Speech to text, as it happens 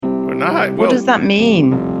not. What does that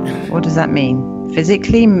mean? What does that mean?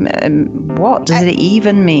 Physically? What does it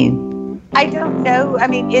even mean? I don't know. I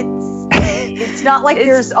mean, it's not like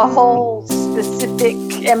there's a whole specific.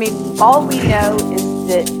 I mean, all we know is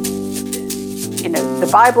that, the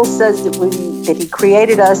Bible says that He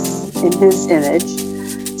created us in His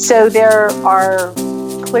image. So there are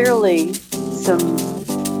clearly some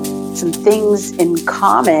things in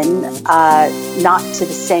common, not to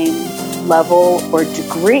the same level or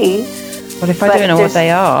degree. But if I don't know what they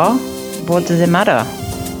are, what does it matter?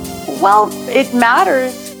 Well, it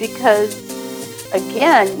matters because,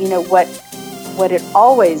 again, what it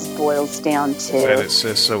always boils down to. That it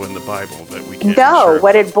says so in the Bible that we can't. No,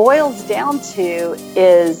 what it boils down to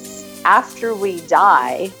is after we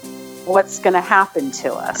die, what's going to happen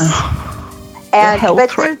to us.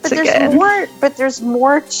 There's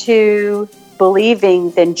more to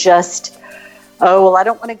believing than just, I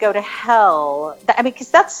don't want to go to hell. I mean, because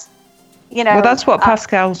that's, Well, that's what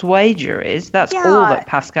Pascal's wager is. That's all that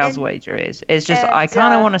Pascal's wager is. It's just, I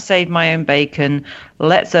kind of want to save my own bacon.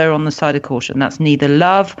 Let's err on the side of caution. That's neither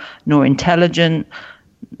love nor intelligent.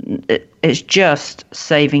 It's just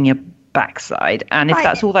saving your backside. And if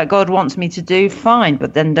that's all that God wants me to do, fine.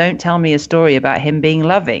 But then don't tell me a story about Him being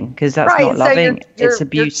loving, because that's not loving. It's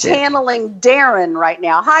abusive. You're channeling Darren right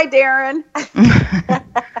now. Hi, Darren.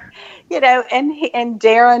 And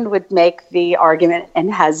Darren would make the argument,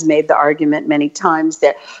 and has made the argument many times,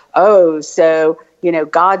 that, God's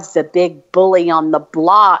the big bully on the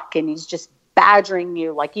block, and He's just badgering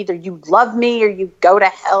you, like either you love me or you go to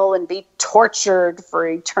hell and be tortured for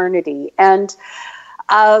eternity. And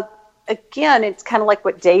again, it's kind of like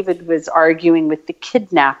what David was arguing with the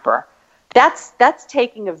kidnapper. That's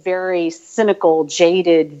taking a very cynical,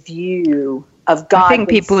 jaded view of God. I think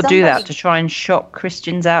people do that to try and shock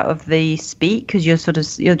Christians out of the speak, because you're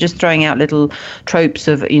just throwing out little tropes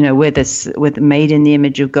of, we're made in the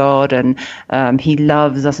image of God, and He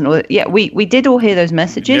loves us, and all. Yeah, we did all hear those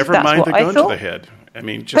messages. Never That's mind what the I gun thought. to the head. I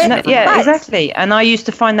mean, just exactly. And I used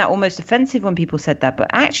to find that almost offensive when people said that. But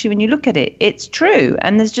actually, when you look at it, it's true.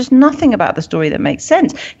 And there's just nothing about the story that makes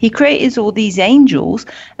sense. He created all these angels,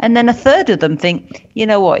 and then a third of them think, you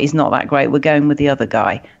know what, he's not that great. We're going with the other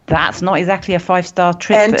guy. That's not exactly a 5-star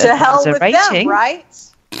trip. And to hell with rating. them,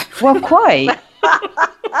 right? Well, quite.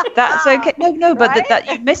 That's okay. No, but right? that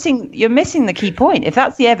you're missing the key point. If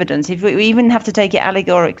that's the evidence, if we even have to take it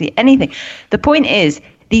allegorically, anything. The point is,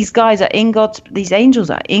 these angels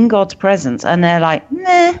are in God's presence, and they're like,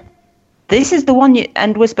 nah, this is the one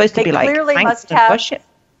and we're supposed to be like, clearly thanks must to have worship.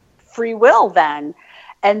 Free will then.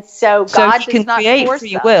 And so God He can does not create force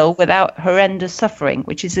free us. will without horrendous suffering,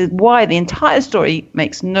 which is why the entire story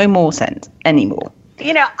makes no more sense anymore.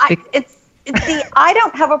 I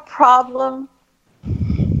don't have a problem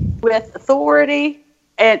with authority,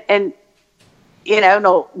 and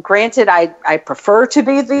granted, I prefer to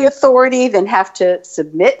be the authority than have to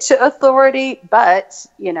submit to authority, but,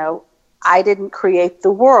 I didn't create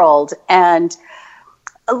the world. And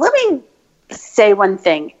let me say one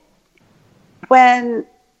thing. When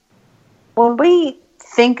we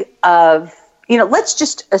think of, let's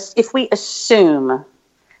just, if we assume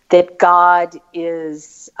that God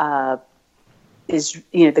is the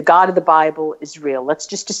God of the Bible is real, let's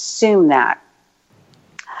just assume that.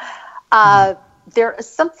 There is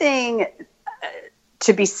something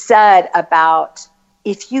to be said about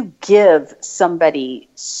if you give somebody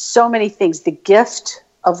so many things, the gift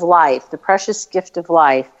of life, the precious gift of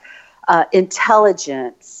life,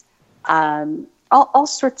 intelligence, all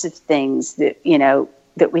sorts of things that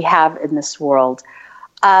that we have in this world,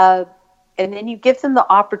 and then you give them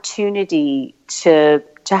the opportunity to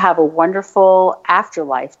have a wonderful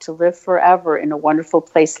afterlife, to live forever in a wonderful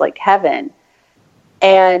place like heaven,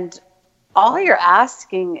 and all you're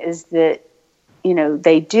asking is that,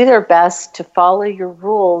 they do their best to follow your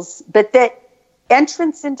rules, but that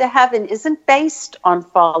entrance into heaven isn't based on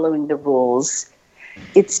following the rules.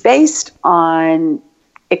 It's based on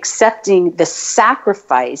accepting the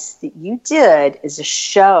sacrifice that you did as a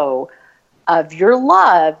show of your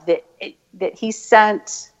love, that He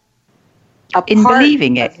sent in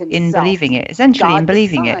believing it, essentially God in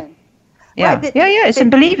believing it. Yeah, right, it's in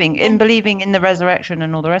believing in the resurrection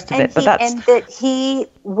and all the rest of it. And that He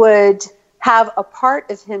would have a part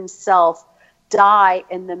of Himself die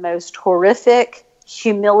in the most horrific,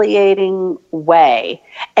 humiliating way.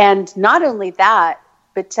 And not only that,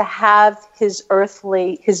 but to have His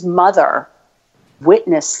mother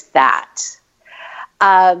witness that.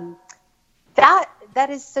 That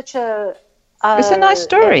is such a... it's a nice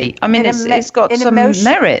story. It's got some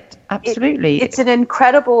merit. Absolutely. It's an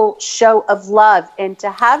incredible show of love. And to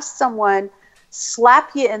have someone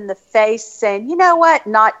slap you in the face saying, you know what,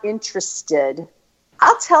 not interested.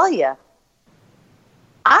 I'll tell you,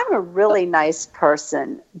 I'm a really nice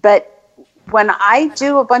person, but when I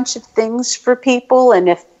do a bunch of things for people, and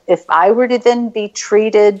if I were to then be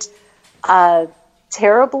treated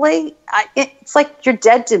terribly, it's like you're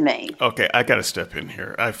dead to me. Okay, I got to step in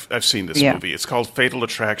here. I've seen this movie. It's called Fatal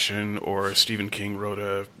Attraction, or Stephen King wrote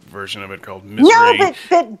a version of it called Misery. No,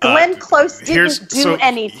 but Glenn Close didn't do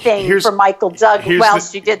anything for Michael Douglas. Well,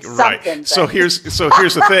 she did something. Right. So here's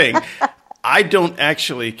the thing. I don't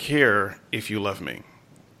actually care if you love me.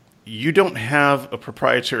 You don't have a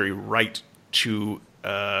proprietary right to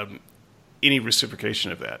any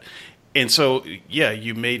reciprocation of that. And so, yeah,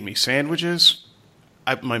 you made me sandwiches.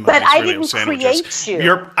 My mind but is I really didn't on sandwiches. create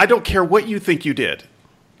you. I don't care what you think you did.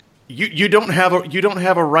 You don't have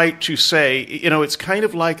a right to say. It's kind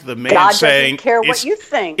of like the man God saying, doesn't care what you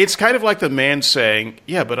think. It's kind of like the man saying,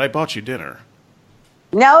 "Yeah, but I bought you dinner."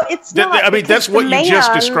 No, it's not. I mean, that's what you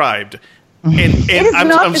just described. And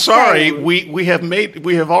I'm sorry, same. we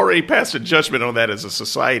have already passed a judgment on that as a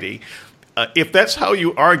society. If that's how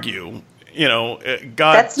you argue,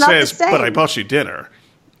 God says, "But I bought you dinner.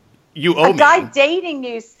 You owe me." A guy dating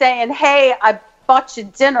you saying, "Hey, I bought you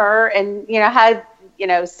dinner," and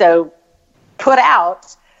so put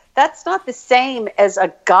out. That's not the same as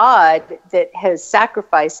a God that has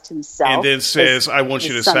sacrificed himself. And then says, "I want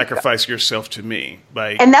you to sacrifice yourself to me."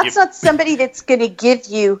 And that's not somebody that's going to give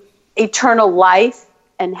you eternal life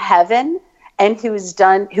and heaven, and who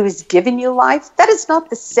has given you life. That is not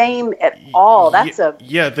the same at all. That's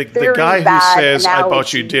the guy who says, "I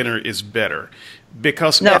bought you dinner" is better.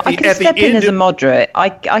 Because I can step in as a moderate. I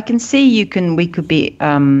can see we could be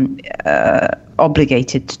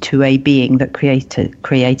obligated to a being that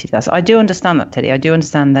created us. I do understand that, Teddy. I do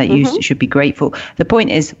understand that you should be grateful. The point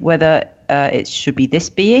is whether it should be this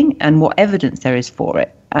being and what evidence there is for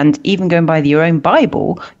it. And even going by your own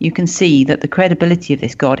Bible, you can see that the credibility of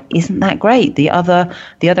this God isn't that great. The other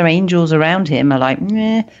angels around him are like,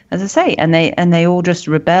 meh, as I say, and they all just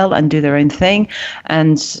rebel and do their own thing,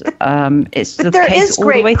 and it's the case all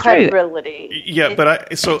the way credibility. Through. Yeah, but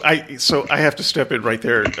I have to step in right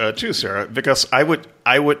there too, Sarah, because I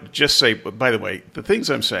would just say, by the way, the things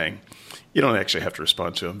I'm saying, you don't actually have to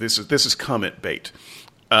respond to them. This is comment bait.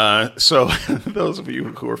 So those of you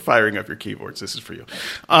who are firing up your keyboards, this is for you.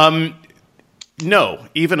 No,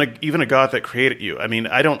 even a God that created you. I mean,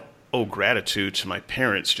 I don't owe gratitude to my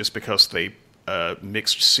parents just because they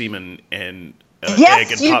mixed semen and egg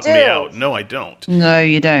and popped me out. No, I don't. No,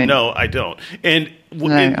 you don't. No, I don't. And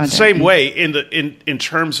in the same way, in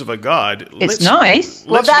terms of a God, it's nice.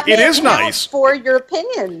 Well, that it is nice for your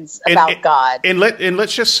opinions about God. And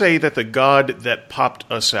let's just say that the God that popped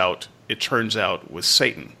us out, it turns out, was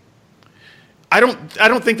Satan. I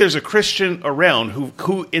don't think there's a Christian around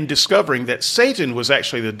who in discovering that Satan was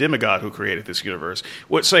actually the demigod who created this universe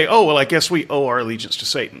would say, "Oh, well, I guess we owe our allegiance to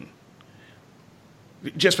Satan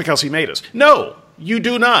just because he made us." No, you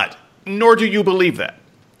do not, nor do you believe that.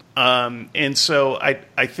 And so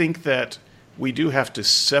I think that we do have to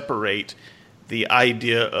separate the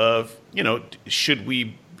idea of, should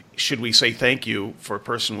we say thank you for a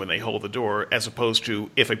person when they hold the door, as opposed to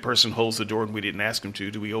if a person holds the door and we didn't ask him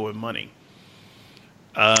to, do we owe him money?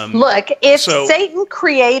 Look, if Satan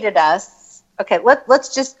created us, okay,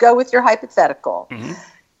 let's just go with your hypothetical. Mm-hmm.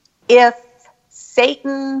 If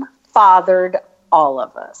Satan fathered all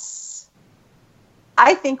of us,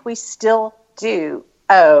 I think we still do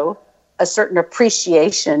owe a certain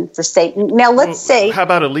appreciation for Satan. Now, let's say... How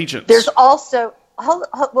about allegiance? There's also...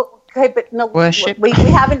 Okay, but no, worship. We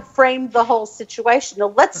haven't framed the whole situation.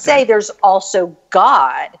 Now, let's say there's also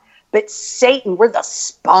God, but Satan, we're the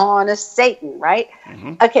spawn of Satan, right?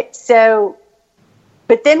 Mm-hmm. Okay, so,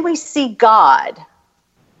 but then we see God.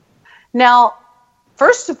 Now,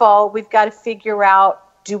 first of all, we've got to figure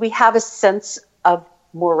out, do we have a sense of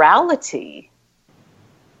morality?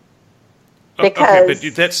 Because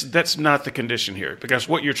but that's not the condition here. Because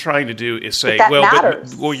what you're trying to do is say,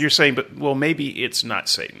 you're saying, maybe it's not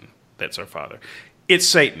Satan that's our father. It's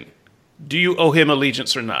Satan. Do you owe him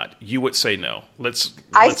allegiance or not? You would say no. Let's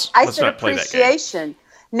not play that game.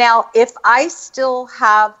 Now, if I still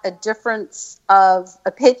have a difference of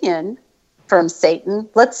opinion from Satan,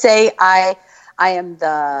 let's say I am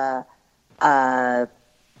the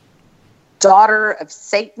daughter of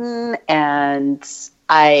Satan, and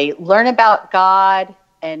I learn about God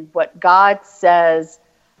and what God says.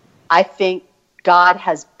 I think God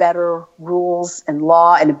has better rules and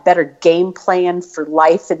law and a better game plan for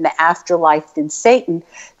life in the afterlife than Satan.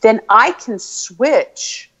 Then I can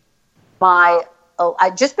switch my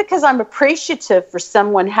just because I'm appreciative for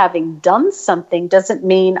someone having done something doesn't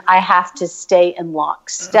mean I have to stay in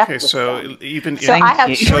lockstep. Okay, with so them. even So I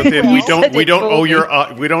have so free then will. we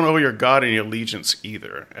don't owe your God any allegiance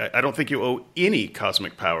either. I don't think you owe any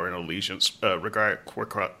cosmic power an allegiance,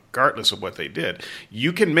 regardless of what they did.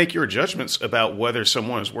 You can make your judgments about whether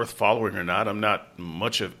someone is worth following or not. I'm not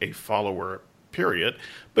much of a follower, period.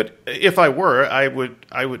 But if I were, I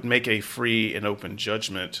would make a free and open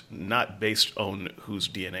judgment, not based on whose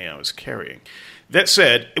DNA I was carrying. That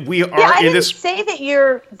said, we are I in didn't this. say that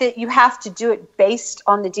you have to do it based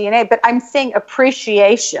on the DNA, but I'm saying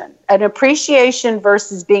appreciation, an appreciation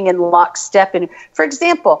versus being in lockstep. And for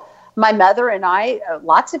example, my mother and I,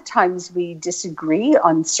 lots of times we disagree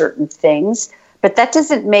on certain things, but that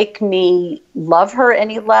doesn't make me love her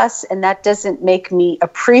any less, and that doesn't make me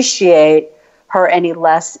appreciate her any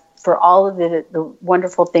less for all of the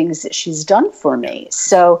wonderful things that she's done for me.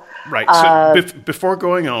 So right. So before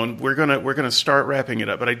going on, we're gonna start wrapping it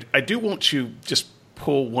up. But I do want to just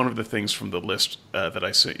pull one of the things from the list that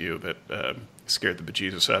I sent you that scared the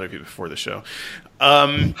bejesus out of you before the show.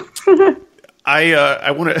 I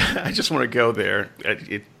just want to go there.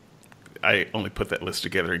 I only put that list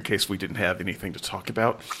together in case we didn't have anything to talk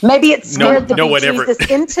about. Maybe it scared the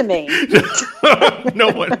bejesus into me.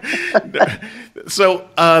 No one. So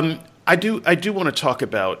I do want to talk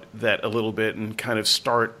about that a little bit and kind of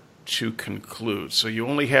start to conclude. So you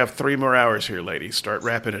only have 3 more hours here, ladies. Start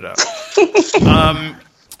wrapping it up.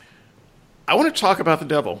 I want to talk about the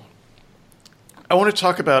devil. I want to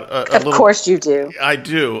talk about a little. Of course you do. I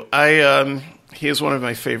do. He is one of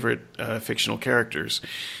my favorite fictional characters.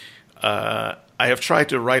 I have tried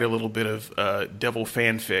to write a little bit of devil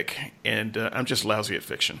fanfic, and I'm just lousy at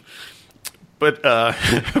fiction. But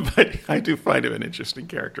I do find him an interesting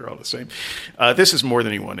character all the same. This is more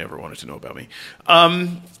than anyone ever wanted to know about me. But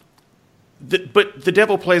the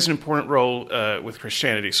devil plays an important role with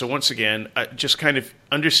Christianity. So once again, just kind of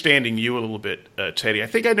understanding you a little bit, Teddy. I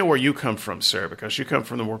think I know where you come from, Sarah, because you come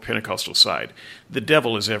from the more Pentecostal side. The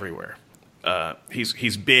devil is everywhere.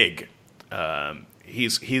 He's big.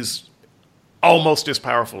 He's almost as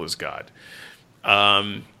powerful as God,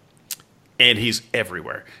 and he's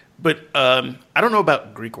everywhere. But I don't know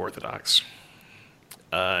about Greek Orthodox,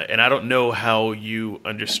 and I don't know how you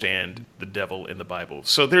understand the devil in the Bible.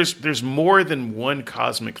 So there's more than one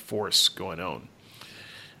cosmic force going on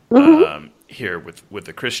here with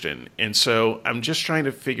the Christian, and so I'm just trying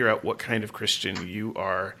to figure out what kind of Christian you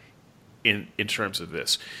are in terms of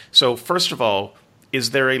this. So first of all,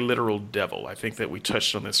 is there a literal devil? I think that we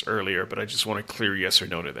touched on this earlier, but I just want a clear yes or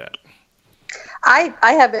no to that. I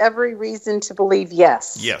have every reason to believe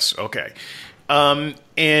yes. Yes, okay.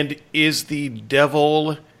 And is the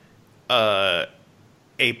devil a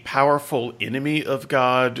powerful enemy of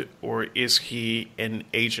God, or is he an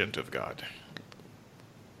agent of God?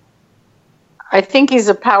 I think he's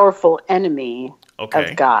a powerful enemy of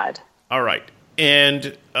God. All right.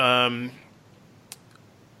 And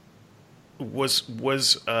was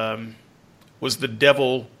the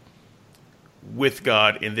devil with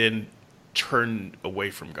God and then turned away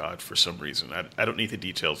from God for some reason? I don't need the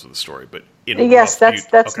details of the story, but yes,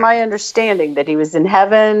 that's my understanding, that he was in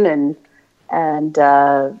heaven and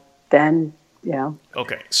then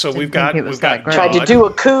Okay, so we've got God. Tried to do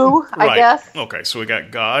a coup, right. I guess. Okay, so we got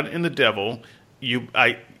God and the devil.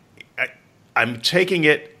 I'm taking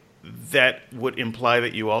it that would imply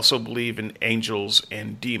that you also believe in angels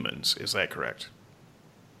and demons. Is that correct?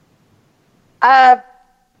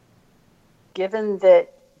 Given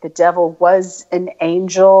that the devil was an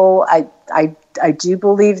angel, I do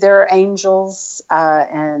believe there are angels,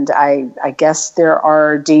 and I guess there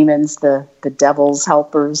are demons, the devil's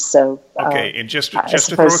helpers. So okay, and just to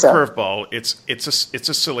throw a curveball, it's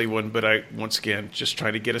a silly one, but I once again just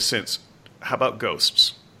trying to get a sense. How about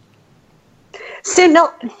ghosts? So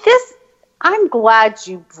no, I'm glad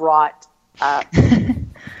you brought up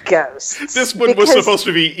ghosts. This one was supposed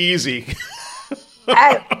to be easy.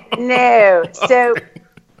 No, so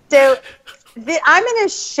I'm going to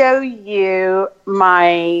show you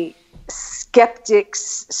my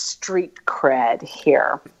skeptic's street cred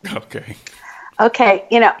here. Okay.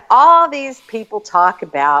 All these people talk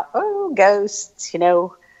about ghosts.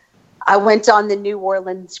 I went on the New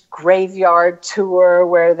Orleans graveyard tour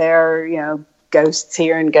where there are ghosts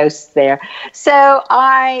here and ghosts there. So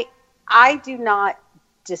I do not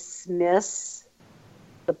dismiss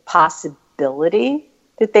the possibility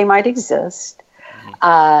that they might exist.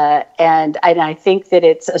 And I think that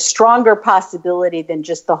it's a stronger possibility than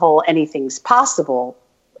just the whole anything's possible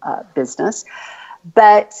business.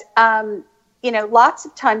 But, lots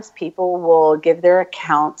of times people will give their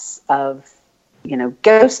accounts of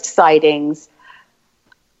ghost sightings.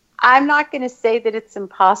 I'm not going to say that it's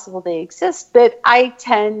impossible they exist, but I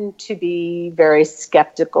tend to be very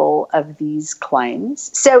skeptical of these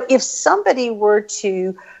claims. So if somebody were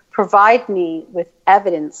to provide me with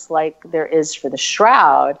evidence like there is for the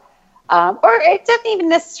shroud, or it doesn't even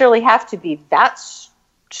necessarily have to be that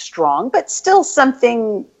strong, but still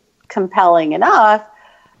something compelling enough,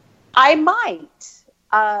 I might.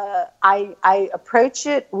 I approach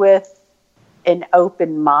it with an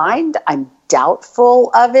open mind. I'm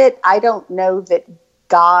doubtful of it. I don't know that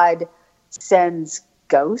God sends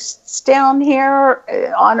ghosts down here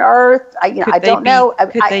on Earth. I don't know.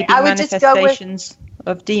 Could they be manifestations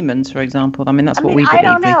of demons, for example? I mean, that's what we believe. I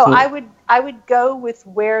don't know. I would go with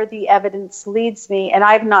where the evidence leads me, and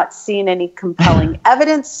I've not seen any compelling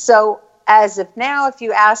evidence. So as of now, if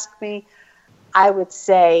you ask me, I would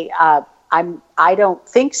say I don't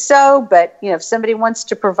think so. But if somebody wants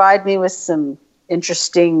to provide me with some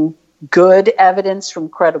interesting, good evidence from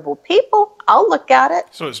credible people, I'll look at it.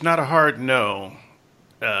 So it's not a hard no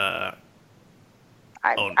on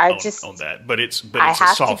that, but it's a soft no. I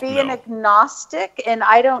have to be an agnostic, and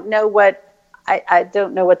I don't know what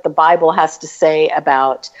the Bible has to say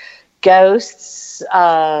about ghosts.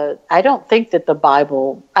 I don't think that the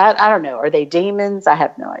Bible. I don't know. Are they demons? I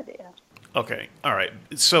have no idea. Okay, all right.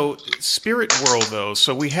 So spirit world, though.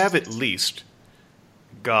 So we have at least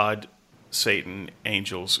God, Satan,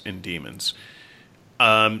 angels, and demons.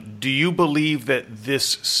 Do you believe that this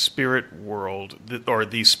spirit world, or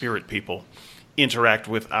these spirit people, interact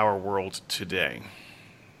with our world today?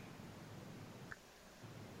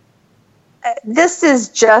 This is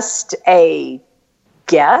just a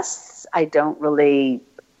guess. I don't really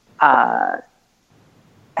have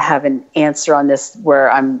an answer on this where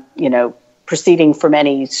I'm, proceeding from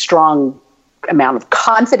any strong amount of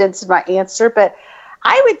confidence in my answer, but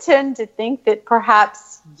I would tend to think that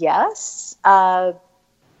perhaps yes.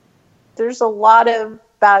 There's a lot of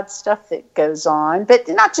bad stuff that goes on, but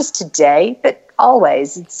not just today, but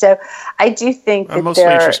always. And so I do think that I'm mostly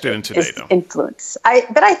interested in today, though. Influence. I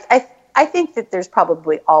think that there's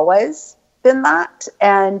probably always been that,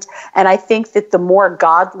 and I think that the more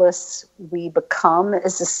godless we become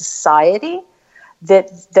as a society,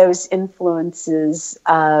 that those influences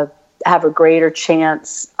have a greater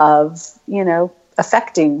chance of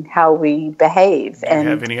affecting how we behave. Do you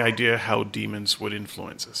have any idea how demons would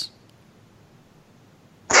influence us?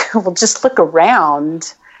 Well, just look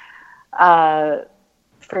around. For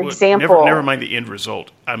example, never mind the end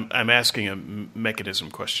result. I'm asking a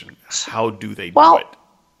mechanism question. How do they do it?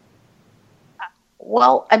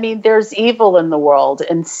 Well, I mean, there's evil in the world,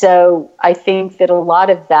 and so I think that a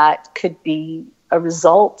lot of that could be a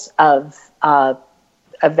result of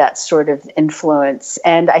that sort of influence.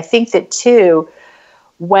 And I think that too,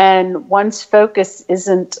 when one's focus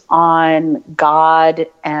isn't on God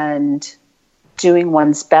and doing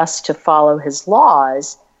one's best to follow his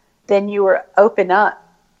laws, then you're opened up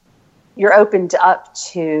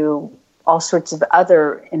to all sorts of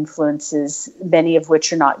other influences, many of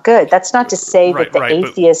which are not good. That's not to say that the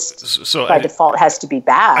atheist by default has to be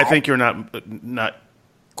bad. I think you're not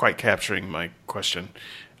quite capturing my question.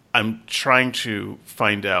 I'm trying to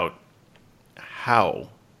find out how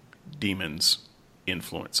demons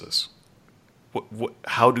influence us.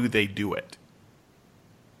 How do they do it?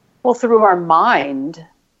 Well, through our mind.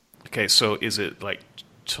 Okay, so is it like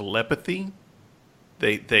telepathy?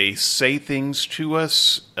 They say things to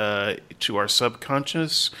us, to our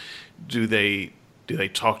subconscious. Do they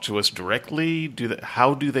talk to us directly?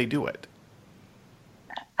 How do they do it?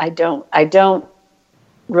 I don't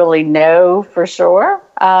really know for sure.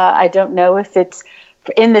 I don't know if it's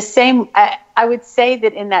in the same. I would say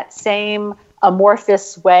that in that same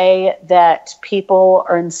amorphous way that people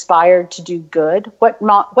are inspired to do good. What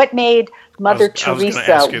made Mother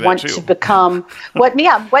Teresa want to become? What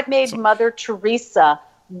made Mother Teresa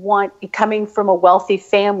coming from a wealthy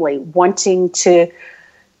family, wanting to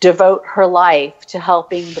devote her life to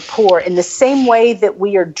helping the poor? In the same way that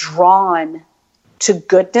we are drawn to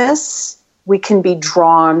goodness, we can be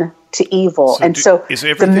drawn to evil. So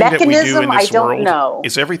the mechanism, I don't know.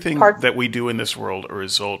 Is everything that we do in this world a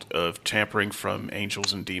result of tampering from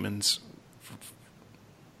angels and demons?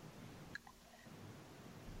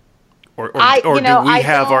 Or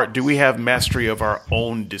do we have mastery of our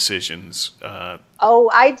own decisions?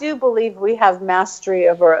 I do believe we have mastery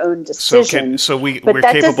of our own decisions. So we're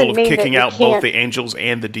capable of kicking out both the angels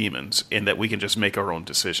and the demons, in that we can just make our own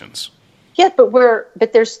decisions. Yeah,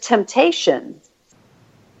 but there's temptation.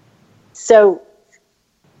 So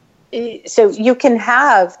you can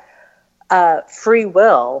have free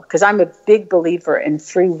will, because I'm a big believer in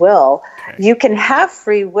free will. Okay. You can have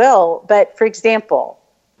free will, but for example,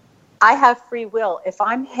 I have free will. If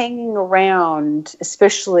I'm hanging around,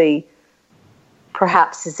 especially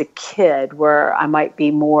perhaps as a kid where I might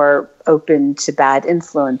be more open to bad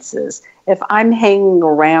influences, if I'm hanging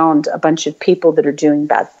around a bunch of people that are doing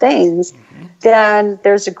bad things, then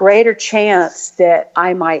there's a greater chance that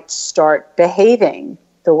I might start behaving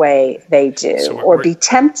the way they do, or be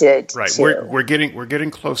tempted to. We're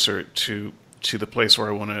getting closer to the place where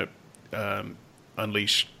I want to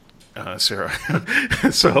unleash Sarah.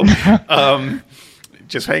 So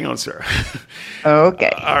just hang on, Sarah.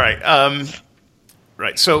 Okay. All right.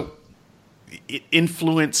 Right. So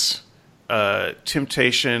influence,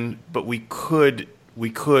 temptation, but we could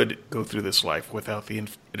go through this life without the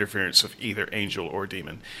interference of either angel or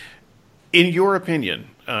demon. In your opinion,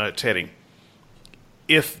 Teddy,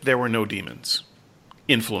 if there were no demons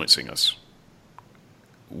influencing us,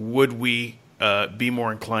 would we be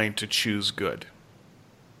more inclined to choose good?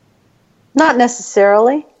 Not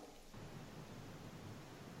necessarily,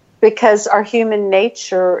 because our human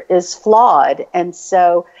nature is flawed. And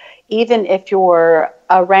so even if you're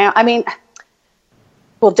around,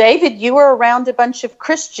 well, David, you were around a bunch of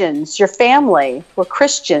Christians. Your family were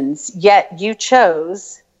Christians, yet you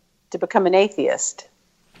chose to become an atheist.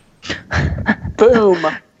 Boom.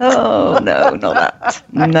 Oh, no, not that.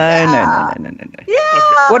 No. Yeah.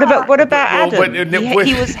 Okay. What about Adam?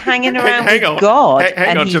 He was hanging around with God, hang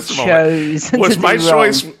and on he just a chose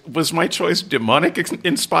moment. Was my choice demonic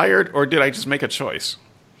inspired, or did I just make a choice?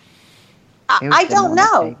 I don't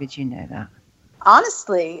know. David, you know that.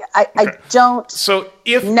 Honestly, I don't. So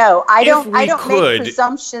I don't make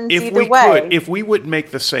presumptions either way. If we would make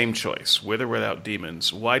the same choice, with or without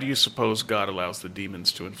demons, why do you suppose God allows the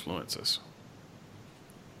demons to influence us?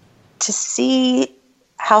 To see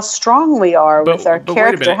how strong we are with our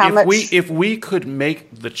character. How much? If we could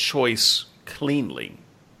make the choice cleanly,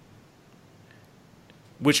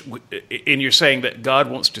 and you're saying that God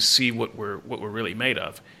wants to see what we're really made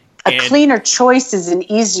of. A cleaner choice is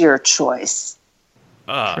an easier choice.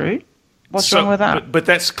 True. What's wrong with that? But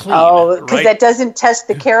that's clean. Oh, because that doesn't test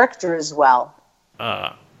the character as well.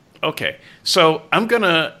 Okay. So I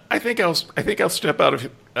think I'll step out of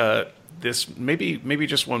this. Maybe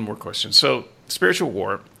just one more question. So spiritual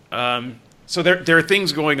war. So there are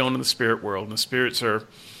things going on in the spirit world, and the spirits are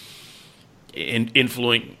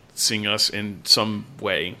influencing us in some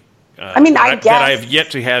way. I guess that I have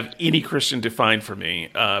yet to have any Christian define for me.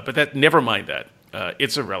 But never mind that.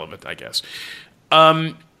 It's irrelevant, I guess.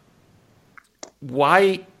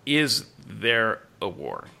 Why is there a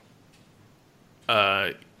war?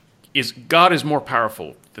 God is more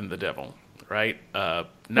powerful than the devil, right?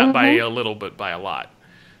 Not by a little, but by a lot.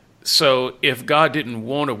 So if God didn't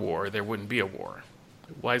want a war, there wouldn't be a war.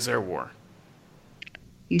 Why is there a war?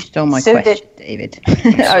 You stole my question, David.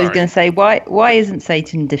 I was going to say, why isn't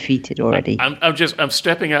Satan defeated already? I'm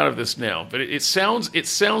stepping out of this now, but it sounds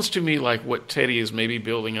to me like what Teddy is maybe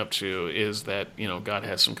building up to is that God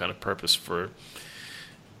has some kind of purpose for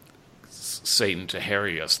Satan to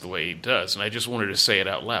harry us the way he does, and I just wanted to say it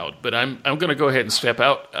out loud. But I'm going to go ahead and step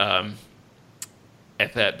out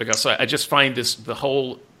at that, because I just find the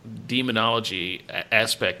whole demonology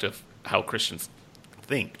aspect of how Christians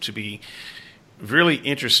think to be really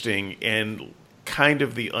interesting and kind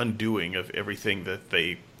of the undoing of everything that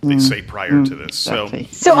they say prior to this. Exactly.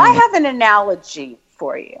 So I have an analogy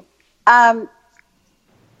for you.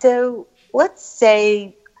 So let's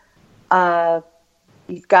say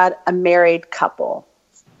you've got a married couple,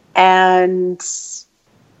 and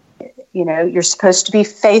you're supposed to be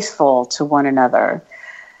faithful to one another.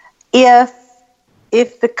 If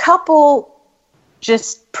the couple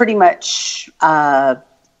just pretty much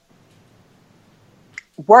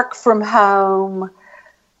work from home,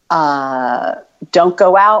 don't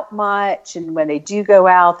go out much, and when they do go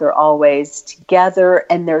out, they're always together,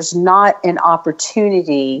 and there's not an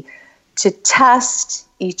opportunity to test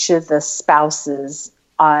each of the spouses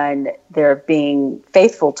on their being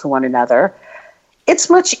faithful to one another, it's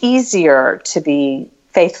much easier to be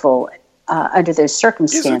faithful under those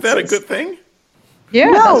circumstances. Isn't that a good thing?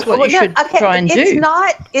 Yeah, that's what you should try and do.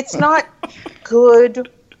 It's not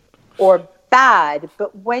good or bad,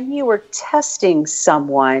 but when you are testing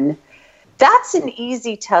someone, that's an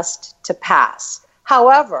easy test to pass.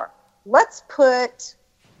 However, let's put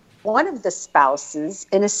one of the spouses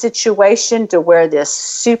in a situation to where this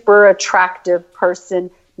super attractive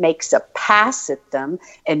person makes a pass at them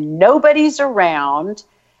and nobody's around,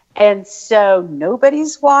 and so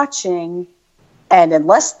nobody's watching, and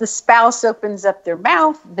unless the spouse opens up their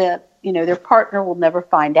mouth, their partner will never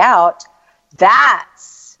find out.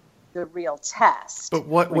 That's the real test. But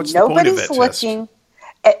what's the point of that looking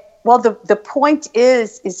test? Well, the point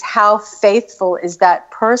is how faithful is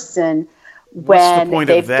that person when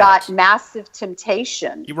they've got massive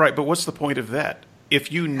temptation. You're right, but what's the point of that?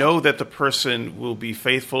 If you know that the person will be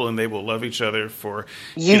faithful and they will love each other for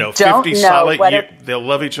 50 solid years, they'll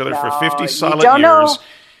love each other for 50 solid years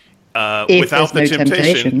without the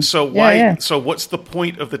temptation. So why? Yeah. So what's the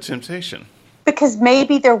point of the temptation? Because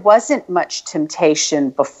maybe there wasn't much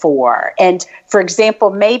temptation before, and for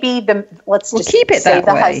example, maybe let's keep it that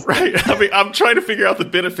way. Right. I mean, I'm trying to figure out the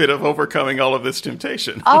benefit of overcoming all of this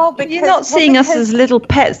temptation. Oh, but you're not seeing us as little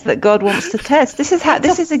pets that God wants to test. This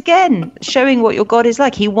is again showing what your God is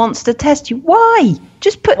like. He wants to test you. Why?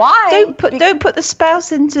 Just don't put the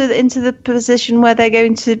spouse into the position where they're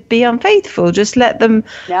going to be unfaithful. Just let them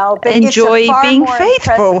enjoy being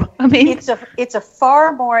faithful. I mean, it's a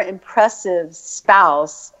far more impressive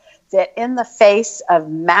spouse that in the face of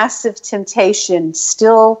massive temptation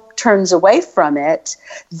still turns away from it.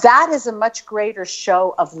 That is a much greater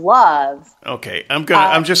show of love. Okay, I'm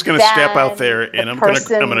just gonna step out there and I'm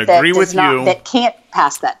gonna agree with you. That can't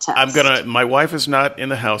pass that test. My wife is not in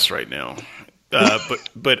the house right now.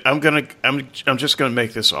 But I'm just gonna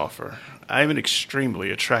make this offer. I'm an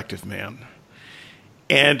extremely attractive man,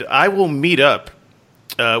 and I will meet up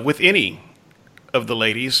with any of the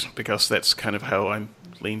ladies because that's kind of how I'm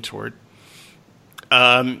lean toward.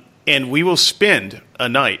 And we will spend a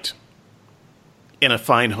night in a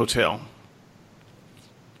fine hotel,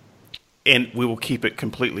 and we will keep it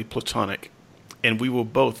completely platonic, and we will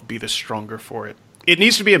both be the stronger for it. It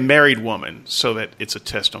needs to be a married woman so that it's a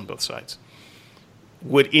test on both sides.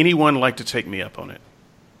 Would anyone like to take me up on it?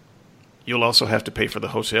 You'll also have to pay for the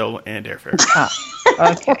hotel and airfare.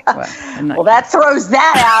 Okay. Well, that throws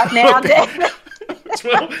that out now, David.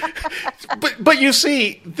 But you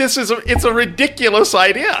see, it's a ridiculous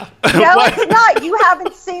idea. No, it's not. You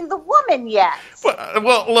haven't seen the woman yet.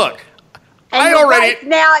 Well, look. And your wife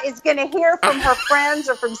now is going to hear from her friends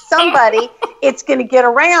or from somebody. It's going to get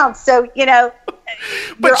around. So,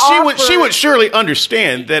 But she would surely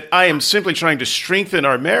understand that I am simply trying to strengthen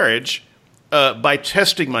our marriage by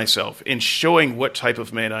testing myself and showing what type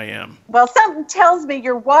of man I am. Well, something tells me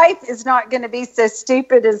your wife is not going to be so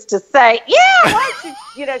stupid as to say, why don't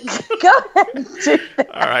you go ahead and do that.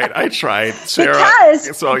 All right, I tried, Sarah.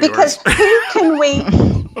 It's all yours. Who can we...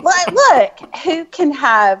 Look, who can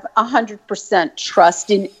have 100% trust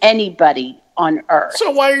in anybody on earth? So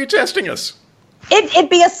why are you testing us? It'd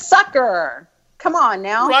be a sucker. Come on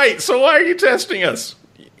now. Right, so why are you testing us?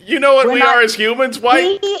 You know what we are as humans?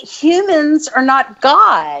 Why? We humans are not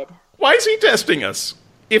God. Why is he testing us?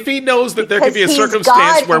 If he knows that there could be a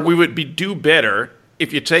circumstance where we would do better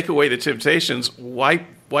if you take away the temptations, why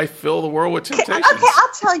fill the world with temptations? Okay,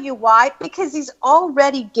 I'll tell you why. Because he's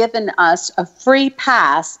already given us a free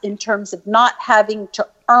pass in terms of not having to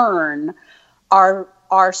earn our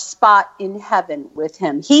spot in heaven with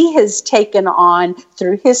him. He has taken on,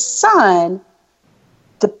 through his Son,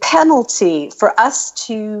 the penalty for us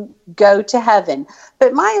to go to heaven.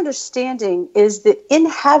 But my understanding is that in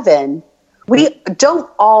heaven, we don't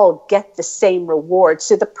all get the same reward.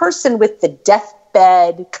 So the person with the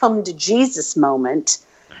deathbed come to Jesus moment,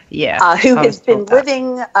 who has been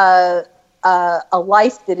living a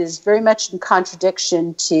life that is very much in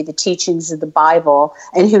contradiction to the teachings of the Bible,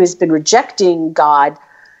 and who has been rejecting God,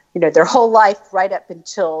 their whole life right up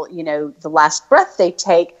until, the last breath they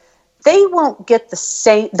take, they won't get the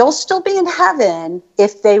same. They'll still be in heaven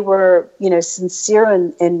if they were,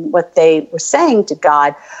 sincere in what they were saying to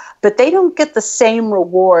God, but they don't get the same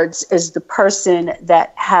rewards as the person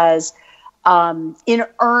that has, in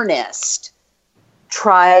earnest,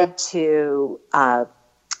 tried to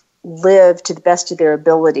live to the best of their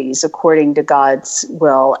abilities according to God's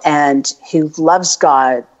will, and who loves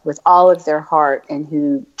God with all of their heart and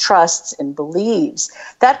who trusts and believes.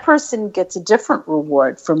 That person gets a different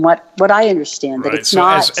reward from what I understand. Right. That it's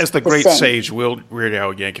not as the great sage Weird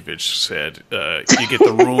Al Yankovic said, you get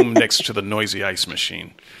the room next to the noisy ice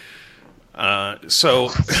machine. That's,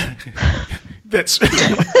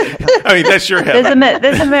 that's your heaven.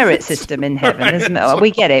 There's a merit system in heaven. Right. We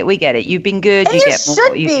get it. You've been good. You get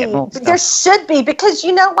more. There should be, because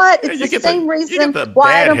you know what? It's the same reason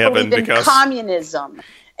why I don't believe in communism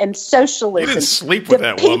and socialism. You didn't sleep with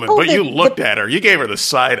that woman, but you looked at her. You gave her the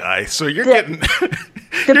side eye, so you're getting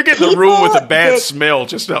the room with a bad smell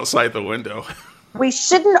just outside the window. We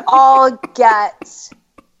shouldn't all get.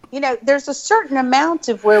 There's a certain amount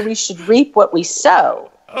of where we should reap what we sow.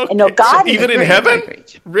 Okay. God, so even in heaven,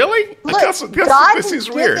 really? Look, God has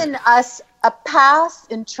given us a path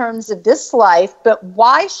in terms of this life, but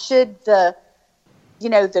why should the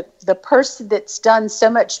the person that's done so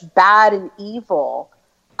much bad and evil.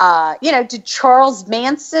 Did Charles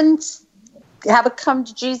Manson have a come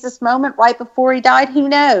to Jesus moment right before he died? Who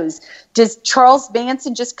knows? Does Charles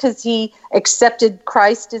Manson, just because he accepted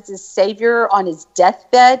Christ as his savior on his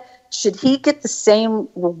deathbed, should he get the same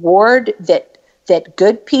reward that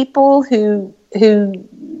good people who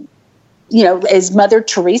as Mother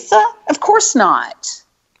Teresa? Of course not.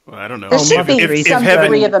 Well, I don't know. There should be some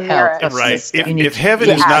degree of a merit. Right. If heaven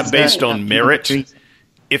is not based on merit,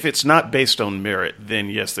 if it's not based on merit, then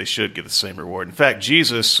yes, they should get the same reward. In fact,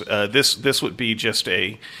 Jesus, this would be just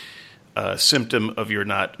a symptom of your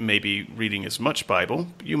not maybe reading as much Bible.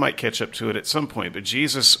 You might catch up to it at some point. But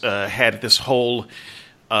Jesus had this whole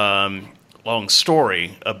long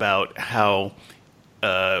story about how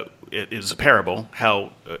it is a parable,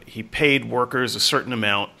 how he paid workers a certain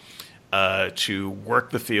amount to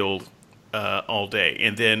work the field all day.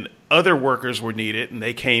 And then other workers were needed, and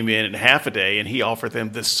they came in half a day, and he offered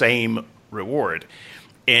them the same reward.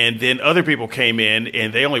 And then other people came in,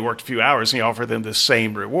 and they only worked a few hours, and he offered them the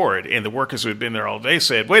same reward. And the workers who had been there all day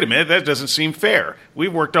said, wait a minute, that doesn't seem fair. We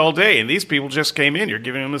worked all day, and these people just came in. You're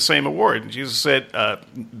giving them the same award. And Jesus said,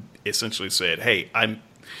 essentially said, hey,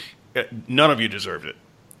 none of you deserved it.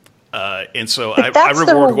 And so I reward that's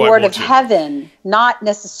the reward of heaven, not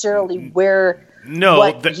necessarily what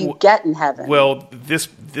you get in heaven. Well, this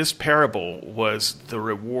parable was the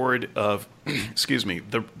reward of,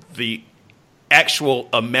 the actual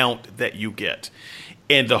amount that you get.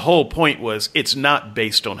 And the whole point was it's not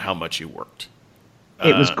based on how much you worked.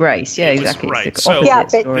 It was grace. Yeah, exactly. Right. It's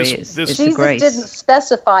Jesus didn't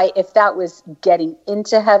specify if that was getting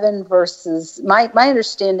into heaven versus my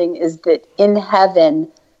understanding is that in heaven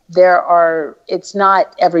it's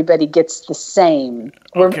not everybody gets the same.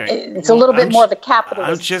 Okay. It's a little bit more of a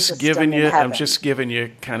capitalist I'm just giving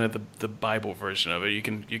you kind of the Bible version of it. You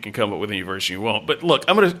can come up with any version you want. But look,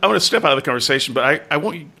 I'm gonna step out of the conversation. But I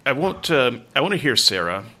want to hear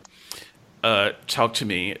Sarah talk to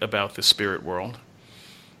me about the spirit world.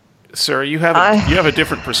 Sarah, you have a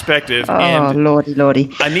different perspective.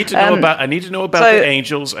 Lordy! I need to know about the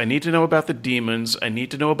angels. I need to know about the demons. I need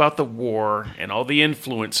to know about the war and all the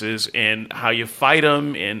influences and how you fight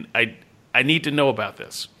them. And I need to know about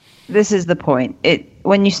this. This is the point.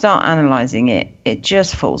 When you start analysing it, it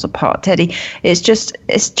just falls apart, Teddy. It's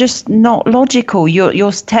just not logical.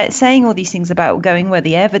 You're saying all these things about going where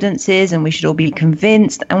the evidence is, and we should all be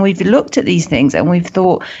convinced. And we've looked at these things, and we've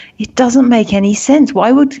thought it doesn't make any sense.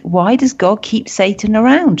 Why does God keep Satan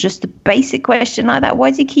around? Just a basic question like that.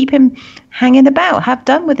 Why does He keep him hanging about? Have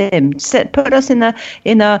done with him. Put us in a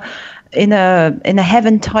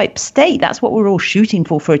heaven type state. That's what we're all shooting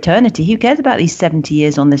for eternity. Who cares about these 70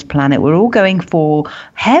 years on this planet? We're all going for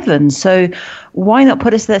heaven. So why not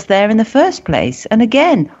put us there in the first place? And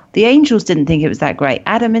again, the angels didn't think it was that great.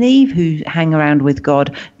 Adam and Eve, who hang around with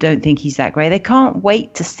God, don't think He's that great. They can't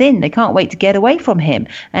wait to sin. They can't wait to get away from Him.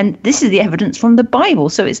 And this is the evidence from the Bible.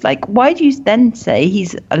 So it's like, why do you then say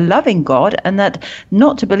He's a loving God and that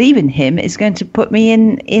not to believe in Him is going to put me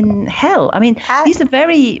in hell? I mean, these are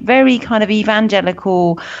very, very kind of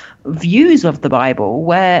evangelical views of the Bible,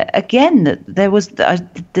 where again there was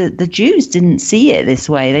the Jews didn't see it this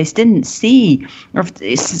way. They didn't see.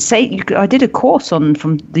 I did a course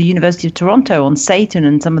from the University of Toronto on Satan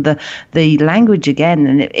and some of the language again,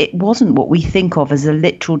 and it wasn't what we think of as a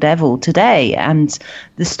literal devil today. And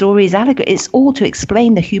the story is allegory. It's all to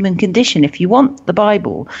explain the human condition. If you want the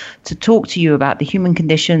Bible to talk to you about the human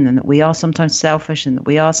condition and that we are sometimes selfish and that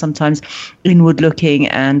we are sometimes inward looking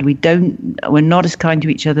and we're not as kind to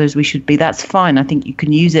each other as we should be, that's fine. I think you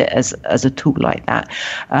can use it as a tool like that.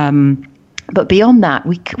 But beyond that,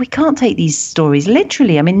 we can't take these stories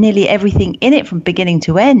literally. I mean, nearly everything in it from beginning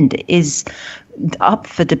to end is up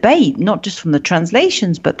for debate, not just from the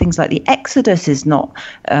translations, but things like the Exodus is not.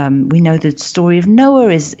 We know the story of Noah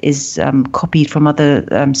is copied from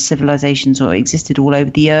other civilizations or existed all over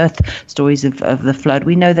the earth. Stories of the flood.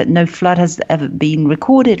 We know that no flood has ever been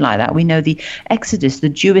recorded like that. We know the Exodus. The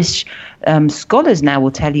Jewish scholars now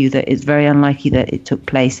will tell you that it's very unlikely that it took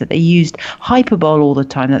place, that they used hyperbole all the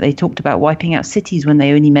time, that they talked about wiping out cities when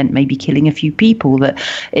they only meant maybe killing a few people, that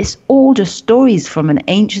it's all just stories from an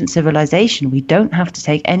ancient civilization. We don't have to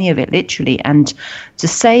take any of it literally. And to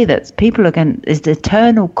say that people is the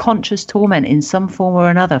eternal conscious torment in some form or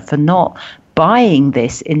another for not buying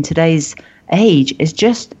this in today's age is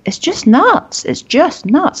it's just nuts. It's just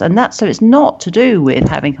nuts. And so it's not to do with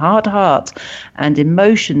having hard hearts and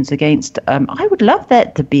emotions against, I would love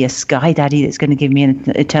that to be a sky daddy that's going to give me an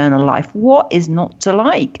eternal life. What is not to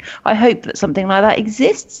like? I hope that something like that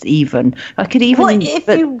exists even. I could even... Well, if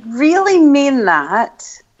you really mean that...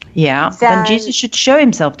 Yeah, then Jesus should show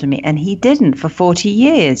himself to me, and he didn't for 40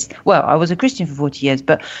 years. Well, I was a Christian for 40 years,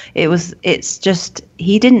 but it's just,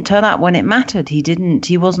 he didn't turn up when it mattered.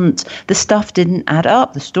 The stuff didn't add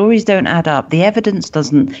up. The stories don't add up. The evidence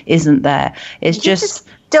isn't there. It's just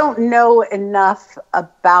don't know enough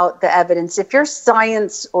about the evidence. If you're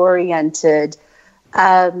science oriented,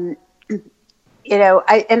 I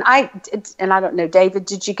don't know, David,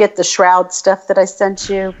 did you get the shroud stuff that I sent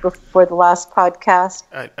you before the last podcast?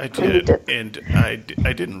 I did, and I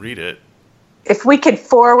didn't read it. If we could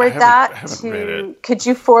forward could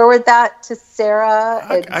you forward that to Sarah?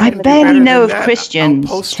 I barely know of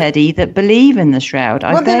Christians, Teddy, that believe in the shroud.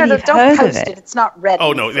 I've barely heard of it. It's not ready.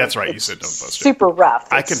 Oh no, that's right. You said don't post it. Super rough.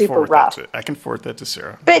 I can forward that to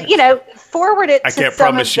Sarah. But forward it. I can't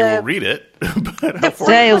promise you will read it. But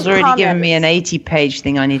Dale's already given me an 80-page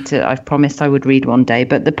thing. I've promised I would read one day.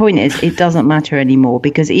 But the point is, it doesn't matter anymore,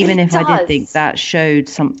 because even if I did think that showed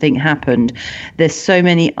something happened, there's so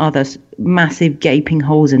many other massive gaping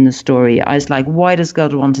holes in the story. I was like, why does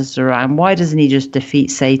God want us around? Why doesn't he just defeat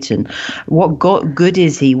Satan? What good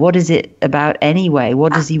is he? What is it about anyway?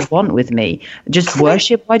 What does he want with me? Just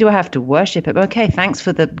worship? Why do I have to worship him? Okay, thanks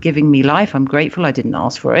for giving me life. I'm grateful. I didn't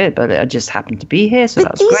ask for it, but I just happened to be here, so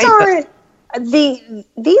that's great.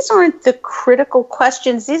 These aren't the critical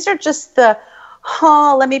questions. These are just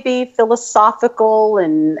let me be philosophical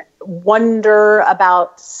and wonder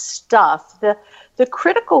about stuff. The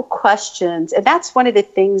critical questions, and that's one of the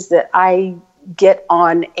things that I get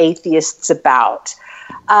on atheists about.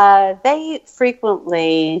 They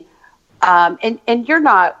frequently, and you're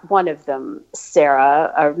not one of them,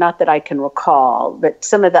 Sarah, or not that I can recall, but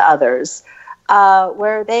some of the others,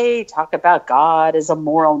 where they talk about God as a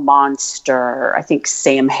moral monster. I think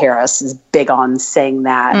Sam Harris is big on saying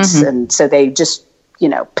that, and so they just,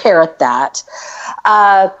 parrot that.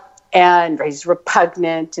 And he's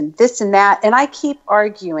repugnant and this and that. And I keep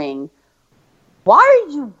arguing, why are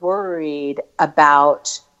you worried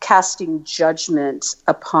about casting judgment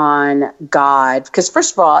upon God? Because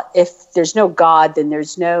first of all, if there's no God, then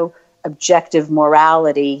there's no objective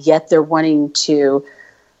morality, yet they're wanting to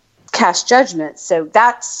cast judgment. So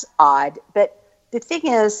that's odd. But the thing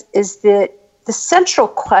is that the central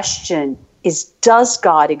question is, does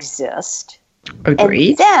God exist?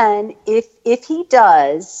 Agreed. And then if he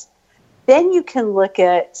does, then you can look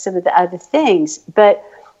at some of the other things. But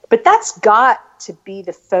that's got to be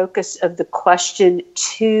the focus of the question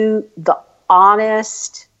to the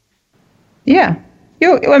honest. Yeah.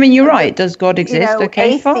 You're right. Does God exist?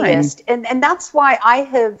 Okay, atheist. fine. And that's why I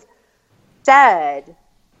have said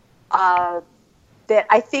that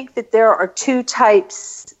I think that there are two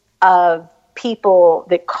types of people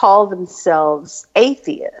that call themselves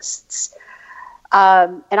atheists.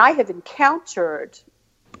 And I have encountered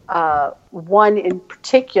one in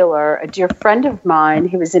particular, a dear friend of mine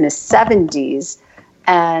who was in his 70s,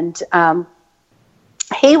 and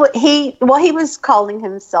he was calling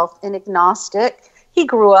himself an agnostic. He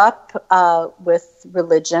grew up with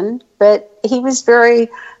religion, but he was very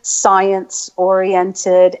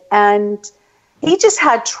science-oriented, and he just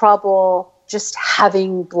had trouble just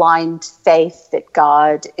having blind faith that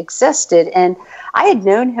God existed. And I had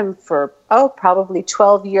known him for, probably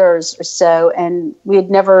 12 years or so, and we had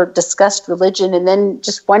never discussed religion. And then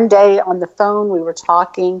just one day on the phone, we were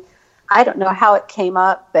talking. I don't know how it came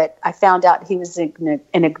up, but I found out he was an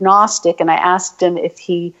agnostic, and I asked him if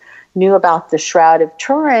he knew about the Shroud of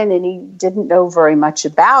Turin, and he didn't know very much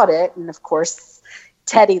about it. And of course,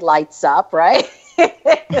 Teddy lights up, right?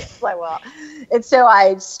 It's like, well, and so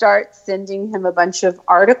I start sending him a bunch of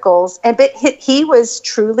articles, but he was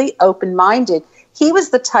truly open-minded. He was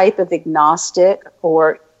the type of agnostic,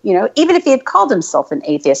 or, even if he had called himself an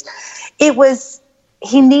atheist,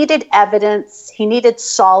 he needed evidence. He needed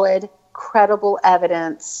solid, credible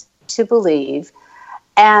evidence to believe.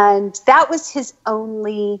 And that was his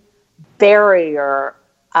only barrier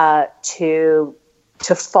to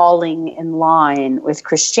falling in line with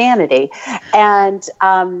Christianity. And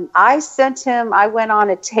I went on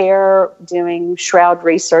a tear doing shroud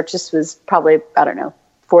research. This was probably,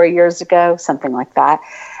 4 years ago, something like that.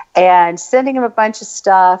 And sending him a bunch of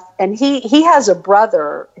stuff. And he has a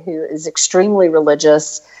brother who is extremely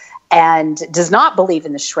religious and does not believe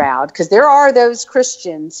in the shroud, because there are those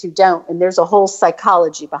Christians who don't, and there's a whole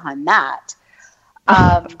psychology behind that.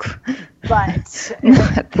 but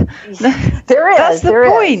there is. That's the there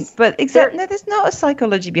point. Is. But no, there's not a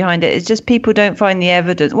psychology behind it. It's just people don't find the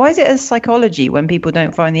evidence. Why is it a psychology when people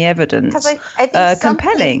don't find the evidence because I think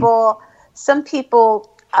compelling? Some people,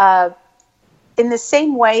 in the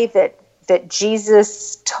same way that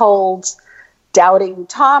Jesus told doubting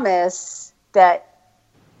Thomas that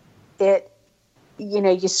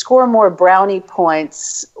you score more brownie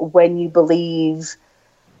points when you believe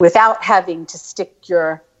without having to stick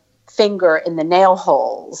your finger in the nail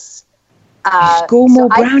holes. Score more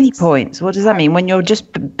brownie points. What does that mean? When you're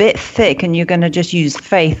just a bit thick and you're going to just use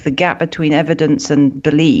faith, the gap between evidence and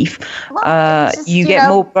belief, you get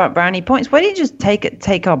more brownie points. Why don't you just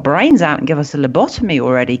take our brains out and give us a lobotomy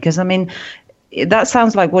already? Because, I mean, that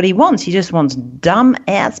sounds like what he wants. He just wants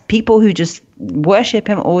dumb-ass people who just worship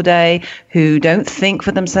him all day, who don't think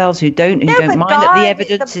for themselves, who don't mind that the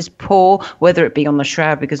evidence is poor, whether it be on the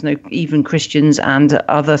shroud, because even Christians and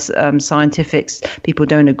other scientifics, people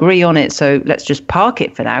don't agree on it. So let's just park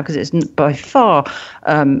it for now, because it's by far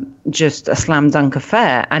just a slam dunk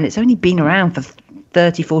affair, and it's only been around for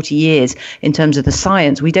 30, 40 years in terms of the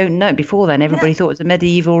science. We don't know. Before then, everybody thought it was a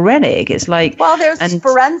medieval relic. It's like, well, there's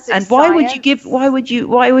forensic and why science. why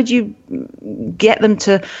would you get them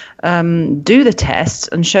to do the tests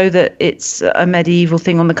and show that it's a medieval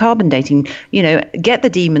thing on the carbon dating? Get the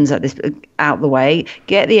demons out the way,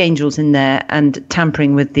 get the angels in there and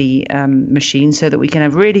tampering with the machine so that we can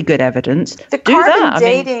have really good evidence. The carbon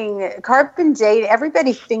dating,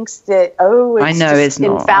 everybody thinks that, it's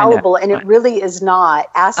infallible, and it really is not.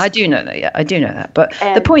 I do know that, yeah, I do know that. But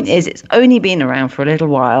the point is, it's only been around for a little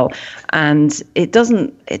while, and it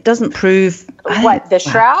doesn't prove... What, the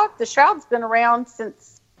shroud? The shroud's been around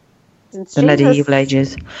since the medieval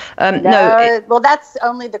ages. Well, that's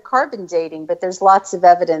only the carbon dating, but there's lots of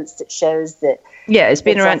evidence that shows that. Yeah, it's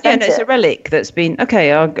been around. Yeah, it's a relic that's been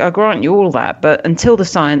okay. I'll grant you all that, but until the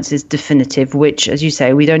science is definitive, which, as you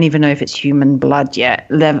say, we don't even know if it's human blood yet.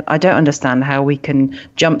 I don't understand how we can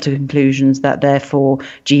jump to conclusions that therefore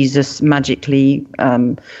Jesus magically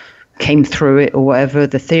came through it, or whatever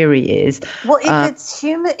the theory is. Well,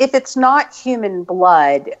 if it's not human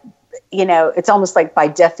blood, it's almost like by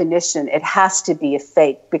definition, it has to be a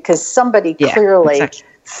fake, because somebody clearly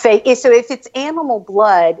fake. So if it's animal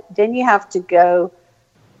blood, then you have to go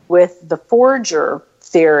with the forger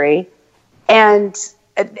theory. And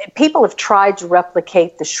people have tried to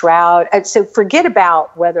replicate the shroud. And so forget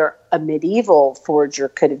about whether a medieval forger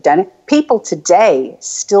could have done it. People today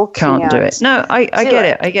still can't do it. No, I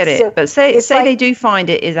get it. So but say they do find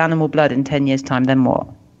it is animal blood in 10 years' time, then what?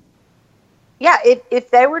 Yeah,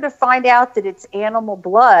 if they were to find out that it's animal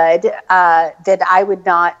blood, then I would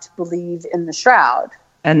not believe in the shroud.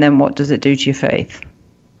 And then what does it do to your faith?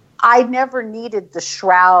 I never needed the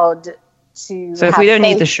shroud to. So if we don't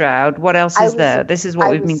need the shroud, what else is there? This is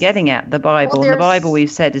what we've been getting at. The Bible. Well, the Bible,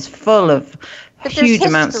 we've said, is full of huge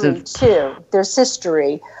amounts of. There's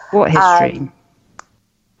history. What history?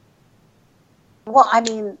 Well, I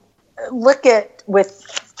mean, look at with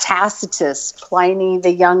Tacitus, Pliny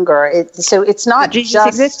the Younger. So it's not but Jesus just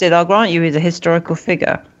existed. I'll grant you, he's a historical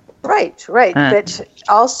figure. Right. But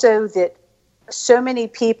also that so many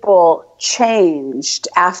people changed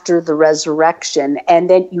after the resurrection, and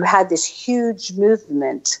then you had this huge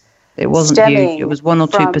movement. It wasn't huge. It was 1 or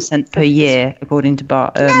 2% per year, according to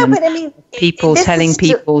Bart Ehrman. But I mean, people telling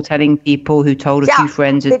people who told a few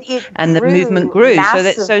friends, and the movement grew.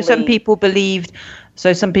 So some people believed.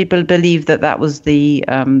 So some people believe that was the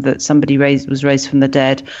that somebody was raised from the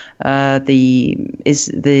dead. But you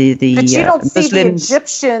don't see the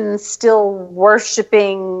Egyptians still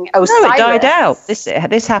worshiping Osiris. No, it died out.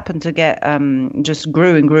 This happened to get just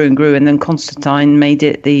grew and grew and grew, and then Constantine made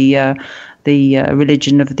it the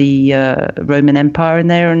religion of the Roman Empire in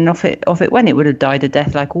there, and off it went. It would have died a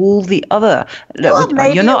death like all the other.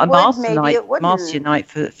 You're not a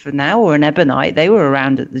Marcionite for now, or an Ebonite. They were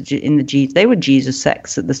around they were Jesus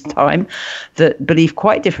sects at this time that believed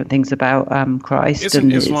quite different things about Christ.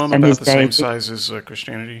 Isn't Islam about the same size as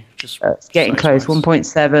Christianity? Just getting close,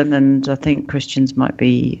 1.7, and I think Christians might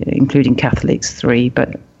be, including Catholics, 3,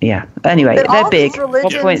 but. Yeah. Anyway, they're big. All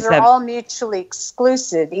these religions are all mutually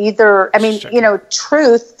exclusive. Either,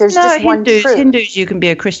 truth. There's just one truth. Hindus, you can be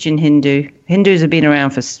a Christian Hindu. Hindus have been around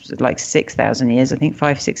for like 6,000 years. I think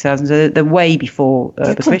 5,000-6,000. So they're way before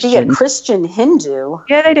the Christians. You can be a Christian Hindu.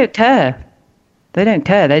 Yeah, they don't care. They don't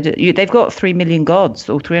care. They've got 3 million gods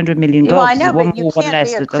or 300 million gods. Well, I know, but you can't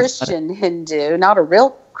be a Christian Hindu, not a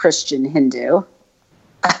real Christian Hindu.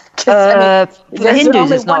 For the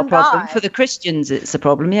Hindus, it's not a problem. For the Christians, it's a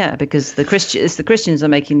problem, yeah, because the Christians are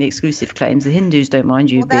making the exclusive claims. The Hindus don't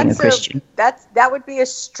mind you being a Christian. That would be a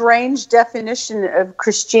strange definition of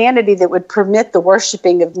Christianity that would permit the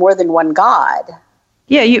worshiping of more than one God.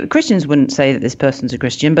 Yeah, Christians wouldn't say that this person's a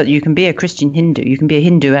Christian, but you can be a Christian Hindu. You can be a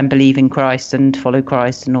Hindu and believe in Christ and follow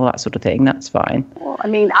Christ and all that sort of thing. That's fine. Well, I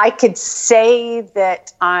mean, I could say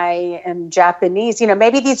that I am Japanese.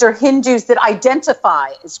 Maybe these are Hindus that identify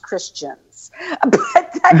as Christians, but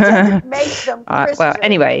that doesn't make them Christians. Well,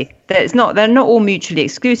 anyway, they're not all mutually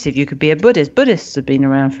exclusive. You could be a Buddhist. Buddhists have been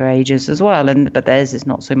around for ages as well, but theirs is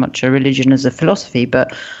not so much a religion as a philosophy.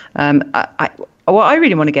 But what I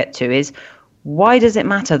really want to get to is, why does it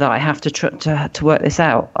matter that I have to work this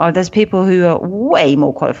out? There's people who are way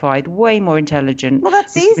more qualified, way more intelligent. Well,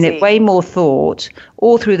 that's easy. Given it way more thought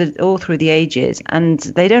all through the ages, and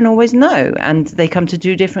they don't always know, and they come to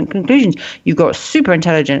two different conclusions. You've got super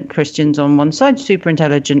intelligent Christians on one side, super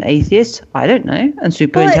intelligent atheists, I don't know, and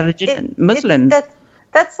super intelligent Muslims.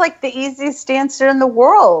 That's like the easiest answer in the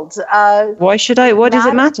world. Why should I? Why does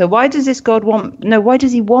it matter? Why does this God want? No, why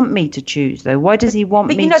does he want me to choose though? Why does he want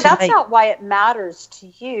me to? That's not why it matters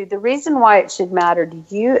to you. The reason why it should matter to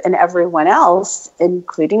you and everyone else,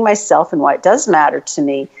 including myself, and why it does matter to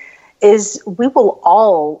me, is we will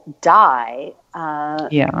all die.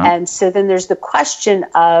 And so then there's the question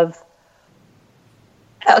of.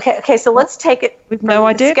 Okay. So let's take it. We've no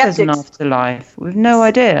idea if there's an afterlife. We've no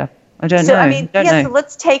idea. I don't know. So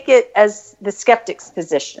let's take it as the skeptic's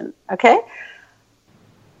position, okay?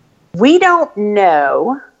 We don't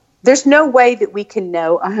know. There's no way that we can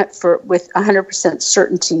know with 100%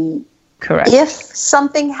 certainty. Correct. If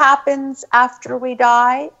something happens after we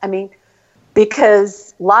die. I mean,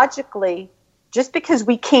 because logically, just because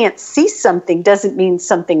we can't see something doesn't mean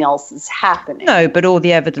something else is happening. No, but all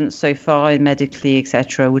the evidence so far, medically,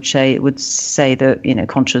 etc., would say that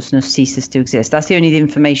consciousness ceases to exist. That's the only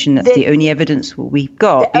information. That's the only evidence we've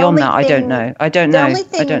got. Beyond that, I don't know. The only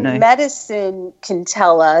thing medicine can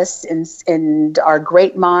tell us, and our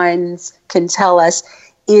great minds can tell us,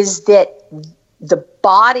 is that the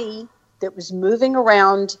body that was moving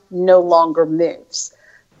around no longer moves.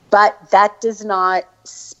 But that does not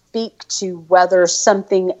speak to whether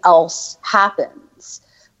something else happens.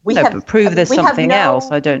 Prove there's something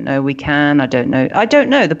else. I don't know. I don't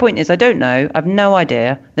know. The point is, I don't know. I've no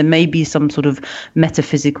idea. There may be some sort of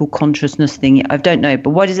metaphysical consciousness thing. I don't know. But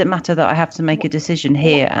why does it matter that I have to make a decision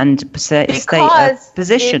here and state a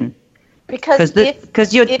position? Because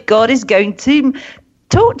God is going to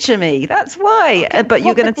torture me. That's why. But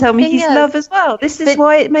you're going to tell me he's love as well. This is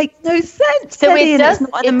why it makes no sense. So it's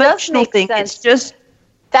not an emotional thing. Sense. It's just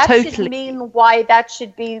that totally. Should mean why that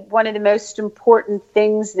should be one of the most important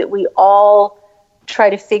things that we all try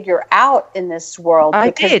to figure out in this world.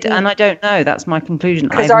 And I don't know. That's my conclusion.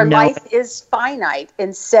 Because our life is finite.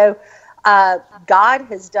 And so God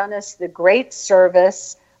has done us the great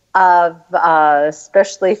service of,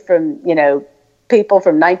 especially from, people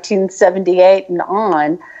from 1978 and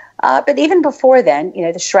on, but even before then,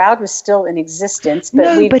 the shroud was still in existence. But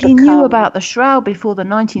nobody knew about the shroud before the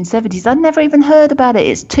 1970s. I'd never even heard about it.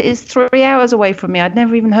 It's 3 hours away from me. I'd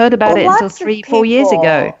never even heard about it until 4 years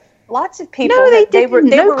ago. Lots of people. No, they didn't.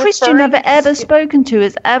 No Christian I've ever spoken to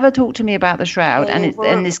has ever talked to me about the shroud, and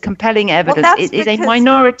there's compelling evidence. It is a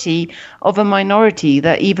minority of a minority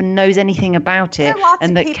that even knows anything about it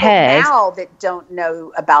and that cares. There are lots of people now that don't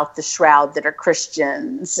know about the shroud that are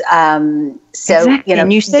Christians. Exactly.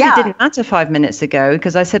 And you said it didn't matter 5 minutes ago,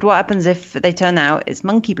 because I said, what happens if they turn out it's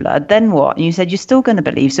monkey blood? Then what? And you said you're still going to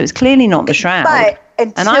believe. So it's clearly not the shroud.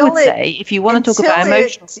 And I would say, if you want to talk about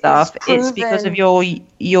emotional stuff, it's because of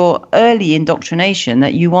your early indoctrination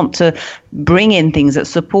that you want to bring in things that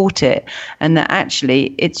support it, and that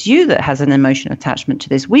actually it's you that has an emotional attachment to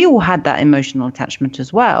this. We all had that emotional attachment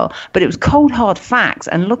as well, but it was cold, hard facts,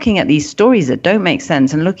 and looking at these stories that don't make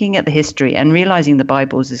sense, and looking at the history, and realizing the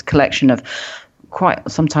Bible is this collection of quite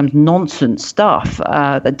sometimes nonsense stuff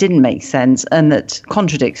that didn't make sense and that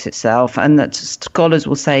contradicts itself, and that scholars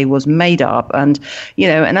will say was made up. And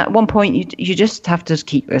and at one point you just have to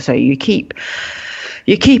keep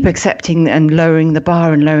accepting and lowering the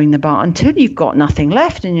bar until you've got nothing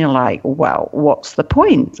left, and you're like, well, what's the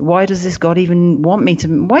point? Why does this God even want me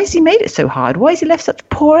to? Why has he made it so hard? Why has he left such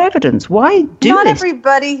poor evidence? Why do Not this?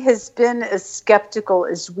 Everybody has been as skeptical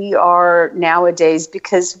as we are nowadays,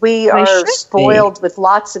 because we are spoiled with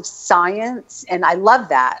lots of science, and I love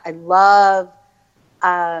that. I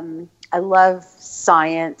love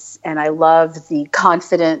science, and I love the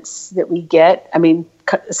confidence that we get. I mean,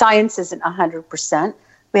 science isn't 100%.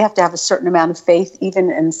 We have to have a certain amount of faith even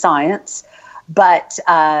in science. But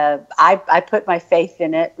I put my faith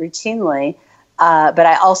in it routinely. But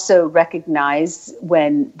I also recognize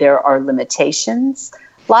when there are limitations.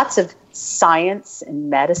 Lots of science and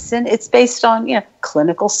medicine, it's based on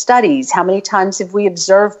clinical studies. How many times have we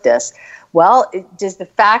observed this? Well, does the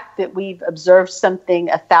fact that we've observed something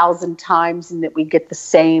 1,000 times and that we get the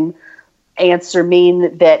same answer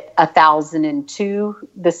mean that 1,002,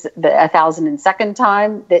 the 1,002nd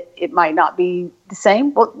time, that it might not be the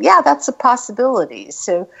same? Well, yeah, that's a possibility.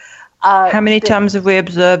 So, how many times have we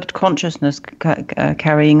observed consciousness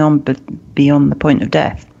carrying on beyond the point of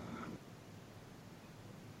death?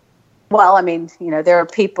 Well, I mean, there are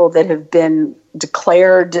people that have been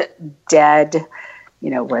declared dead,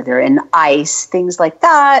 where they're in ice, things like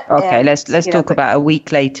that. Okay, and, let's talk about a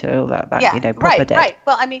week later, or that proper death. Right.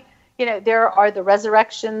 Well, I mean, there are the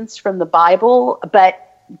resurrections from the Bible,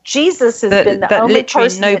 but Jesus has been the only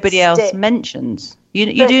person nobody else mentions.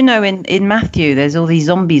 You do know in Matthew, there's all these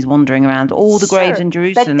zombies wandering around, all the graves in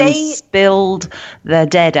Jerusalem, they spilled their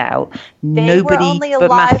dead out. Nobody but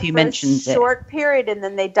Matthew mentions it. They were only alive for a short period, and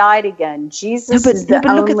then they died again. Jesus is the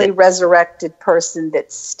only resurrected person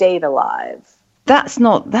that stayed alive. That's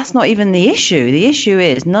not even the issue. The issue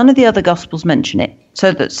is none of the other Gospels mention it.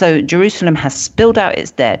 So Jerusalem has spilled out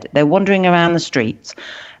its dead. They're wandering around the streets.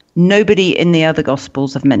 Nobody in the other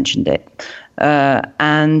Gospels have mentioned it.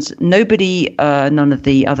 And nobody, none of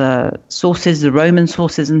the other sources, the Roman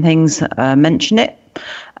sources and things, mention it.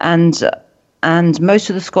 And most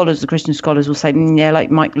of the scholars, the Christian scholars, will say,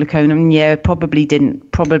 like Mike Licona, probably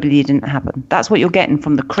didn't happen. That's what you're getting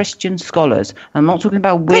from the Christian scholars. I'm not talking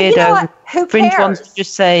about weirdo fringe ones who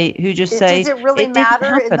just say. Does it really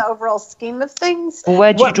matter in the overall scheme of things? Well,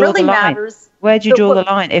 where do you draw the line? Where do you draw the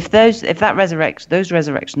line? If those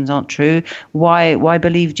resurrections aren't true, why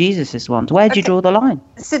believe Jesus is one? Where do you draw the line?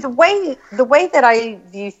 So the way that I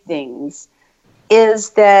view things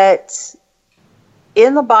is that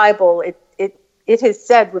in the Bible, it has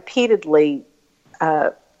said repeatedly,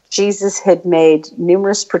 Jesus had made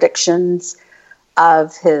numerous predictions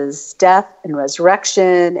of his death and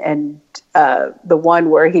resurrection, and the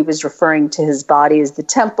one where he was referring to his body as the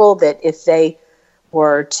temple, that if they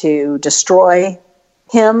were to destroy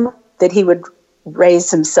him, that he would raise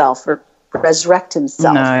himself or resurrect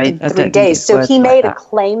himself in 3 days. So he made a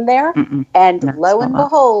claim there, and lo and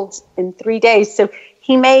behold, in 3 days. So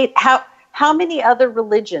he made, how many other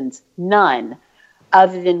religions? None.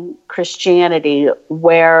 Other than Christianity,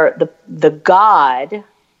 where the God,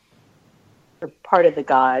 or part of the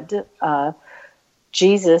God,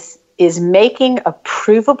 Jesus, is making a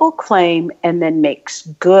provable claim and then makes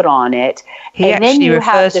good on it. He actually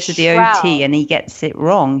refers to the OT and he gets it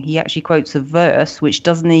wrong. He actually quotes a verse which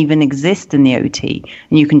doesn't even exist in the OT.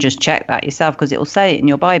 And you can just check that yourself because it will say it in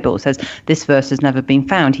your Bible. It says, this verse has never been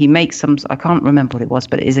found. He makes some, I can't remember what it was,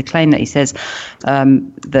 but it is a claim that he says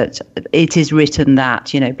that it is written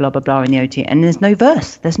that, blah, blah, blah in the OT. And there's no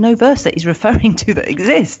verse. There's no verse that he's referring to that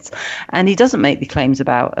exists. And he doesn't make the claims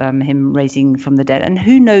about him raising from the dead. And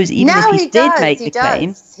who knows, even if he did make the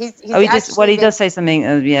claim. He does say something,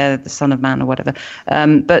 the Son of Man or whatever.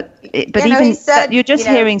 But even he said, you're just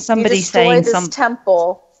hearing somebody saying this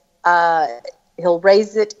temple, he'll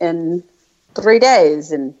raise it in 3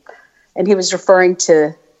 days, and he was referring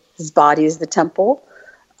to his body as the temple.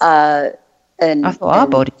 And I thought our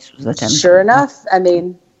bodies was the temple. Sure enough, I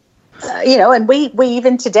mean, and we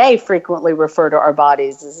even today frequently refer to our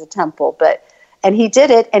bodies as a temple, and he did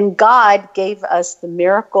it, and God gave us the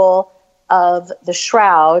miracle of the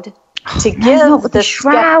shroud to give the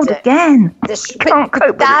shroud skeptic, again. Can't cope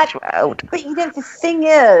with the shroud. But the thing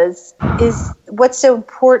is what's so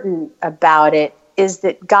important about it is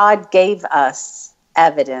that God gave us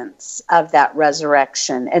evidence of that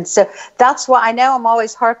resurrection, and so that's why I know I'm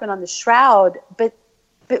always harping on the shroud, but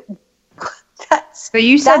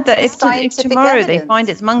you said that if tomorrow they find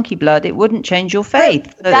it's monkey blood, it wouldn't change your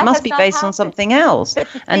faith. So it must be based on something else.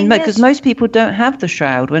 And because most people don't have the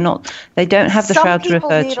shroud, they don't have the shroud to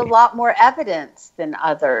refer to. Some people need a lot more evidence than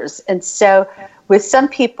others. And so with some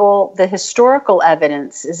people, the historical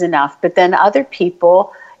evidence is enough, but then other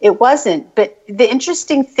people, it wasn't. But the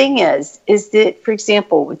interesting thing is that, for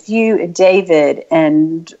example, with you and David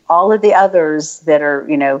and all of the others that are,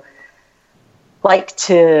 like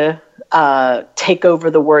to take over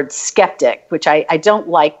the word skeptic, which I don't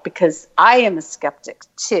like because I am a skeptic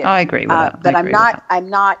too. I agree with that. But I'm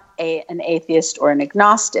not an atheist or an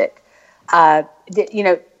agnostic.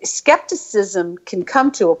 Skepticism can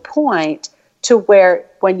come to a point to where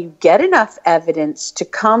when you get enough evidence to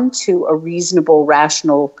come to a reasonable,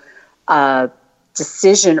 rational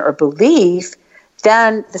decision or belief,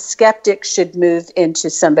 then the skeptic should move into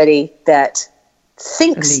somebody that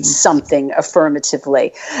thinks something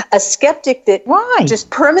affirmatively. A skeptic that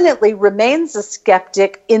just permanently remains a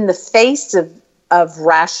skeptic in the face of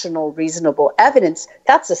rational, reasonable evidence,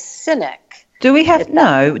 that's a cynic. Do we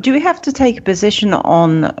have to take a position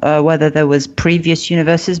on whether there was previous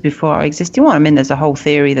universes before our existing one? I mean, there's a whole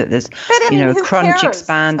theory that there's, crunch,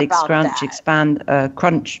 expand,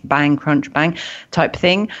 crunch, bang type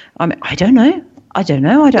thing. I mean, I don't know. I don't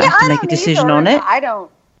have to make a decision on it. I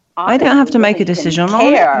don't have to make a decision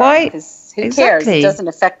on it. Why? Who cares? It doesn't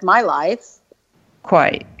affect my life.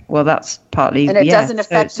 Quite. Well, that's partly, and it doesn't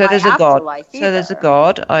affect my afterlife either. So there's a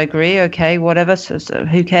God. I agree. Okay, whatever. So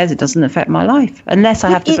who cares? It doesn't affect my life unless I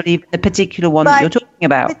have to believe the particular one that you're talking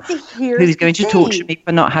about. Who's going to torture me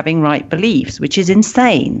for not having right beliefs, which is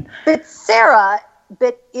insane. But Sarah,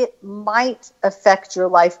 it might affect your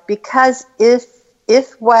life, because if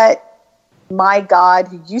what my God,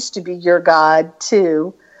 who used to be your God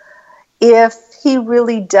too, if he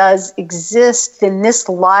really does exist, then this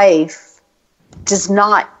life does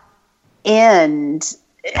not end.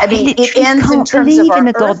 I mean, it ends in terms of our believe in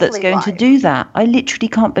a God that's going to do that. I literally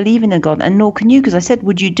can't believe in a God, and nor can you, because I said,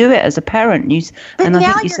 would you do it as a parent? And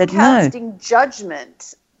I think you said no. But now you're casting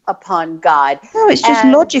judgment upon God. No, it's just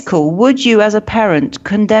logical. Would you, as a parent,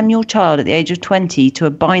 condemn your child at the age of 20 to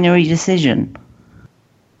a binary decision?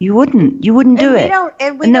 You wouldn't. You wouldn't do it.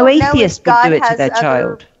 And no atheist would do it to their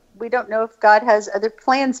child. We don't know if God has other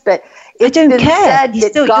plans, but I don't care.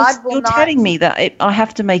 You're telling me that I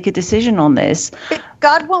have to make a decision on this. But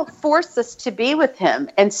God won't force us to be with him.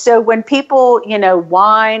 And so when people,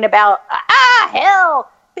 whine about,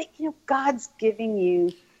 hell, but, God's giving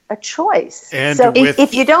you a choice. And so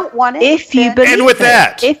if you don't want it, if you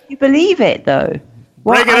believe it, though.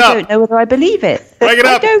 Well, I don't know whether I believe it. Break it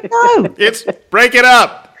up. I don't know. Break it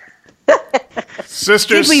up.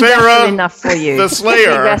 Sister Sarah, enough for you? The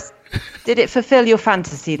Slayer. Did it fulfill your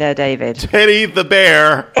fantasy there, David? Teddy the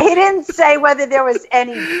Bear. He didn't say whether there was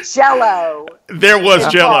any Jello. There was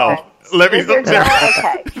Jello.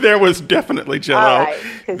 Okay. There was definitely Jello. Right,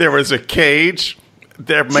 there was a cage.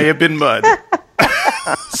 There may have been mud. Mud.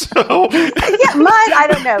 I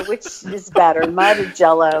don't know which is better, mud or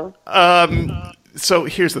Jello. So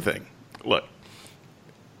here's the thing. Look.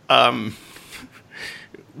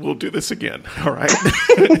 We'll do this again, all right?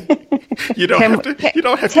 You don't have to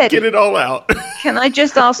get it all out. Can I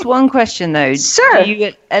just ask one question, though? Sure. Do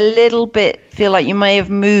you a little bit feel like you may have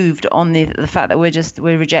moved on the fact that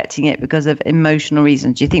we're rejecting it because of emotional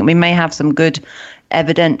reasons? Do you think we may have some good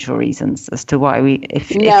evidential reasons as to why if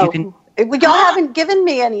you can? Y'all haven't given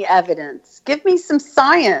me any evidence. Give me some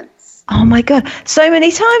science. Oh my God! So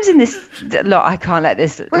many times in this, look, I can't let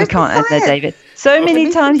this. We can't end there, David. So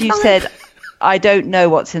many times you've said, I don't know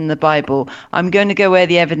what's in the Bible. I'm going to go where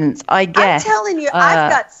the evidence, I guess. I'm telling you,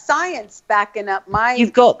 I've got science backing up my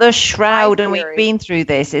You've got the shroud, and we've been through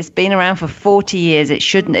this. It's been around for 40 years.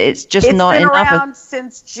 It's not enough. It's been around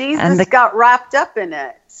since Jesus got wrapped up in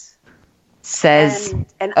it. Says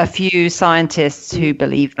a few scientists who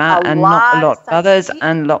believe that, and not a lot of others,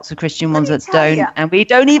 and lots of Christian ones that don't. And we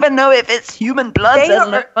don't even know if it's human blood.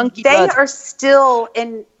 Monkey blood. They are still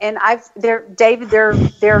David.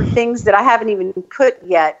 There are things that I haven't even put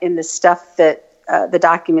yet in the stuff that the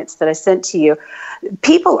documents that I sent to you.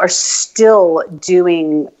 People are still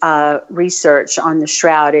doing research on the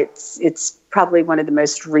shroud. It's probably one of the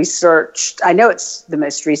most researched. I know it's the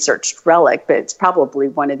most researched relic, but it's probably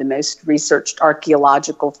one of the most researched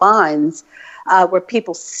archaeological finds where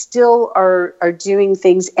people still are doing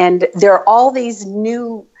things. And there are all these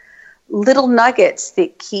new little nuggets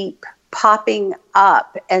that keep popping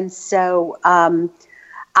up. And so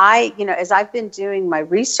as I've been doing my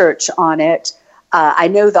research on it, I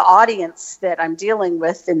know the audience that I'm dealing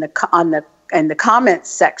with in the comments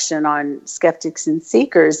section on Skeptics and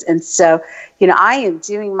Seekers. And so, I am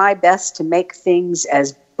doing my best to make things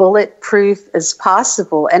as bulletproof as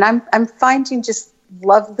possible. And I'm finding just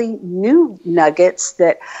lovely new nuggets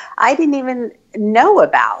that I didn't even know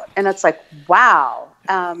about. And it's like, wow.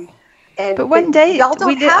 But one day,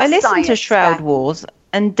 I listened to Shroud Wars,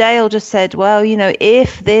 and Dale just said, well,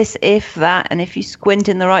 if this, if that, and if you squint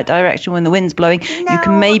in the right direction when the wind's blowing, you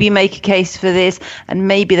can maybe make a case for this, and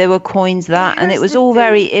maybe there were coins that, and it was all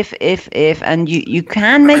very if, and you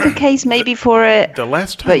can make a case maybe for it. The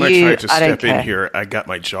last time I tried to step in here, I got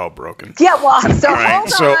my jaw broken. Yeah, well, hold on.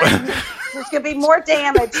 There's going to be more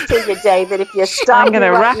damage to you, David, if you stop. I'm going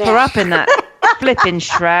to wrap her up in that flipping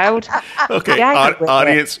shroud. Okay,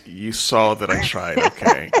 audience, you saw that I tried,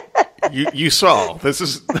 okay? You saw. This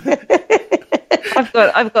is. I've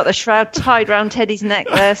got the shroud tied round Teddy's neck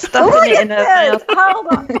there, stuffing it in her mouth. Hold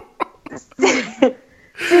on.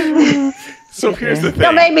 So here's the thing.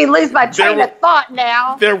 Don't make me lose my train of thought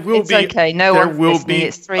now. There will be. Okay. No there one's will listening. be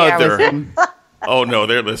It's 3 other. hours in. Oh no,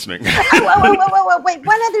 they're listening. Wait.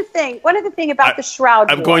 One other thing about the Shroud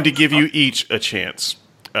Wars. I'm going to give you each a chance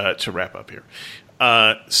to wrap up here.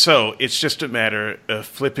 So it's just a matter of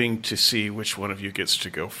flipping to see which one of you gets to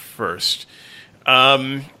go first.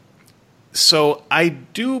 So I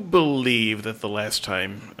do believe that the last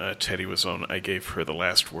time Teddy was on, I gave her the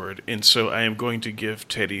last word. And so I am going to give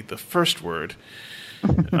Teddy the first word.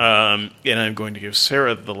 And I'm going to give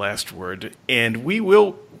Sarah the last word. And we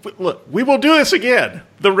will do this again.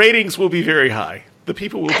 The ratings will be very high. The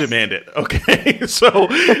people will demand it. Okay, so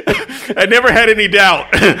I never had any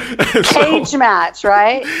doubt. Cage match,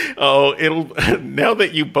 right? Oh, now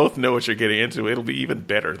that you both know what you're getting into, it'll be even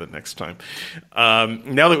better the next time.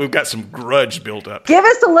 Now that we've got some grudge built up, give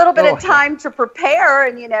us a little bit of time to prepare,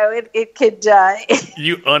 and it could.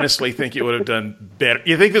 You honestly think it would have done better?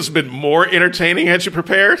 You think this would have been more entertaining had you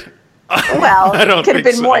prepared? Well, it could have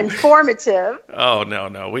been more informative. Oh,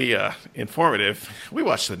 no. We, informative. We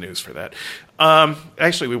watch the news for that.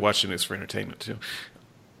 Actually, we watch the news for entertainment, too.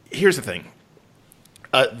 Here's the thing.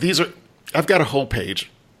 I've got a whole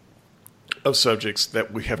page of subjects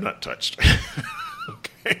that we have not touched.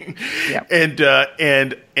 Okay. Yeah.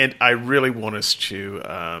 And I really want us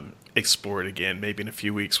to explore it again. Maybe in a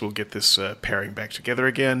few weeks we'll get this pairing back together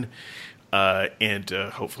again. And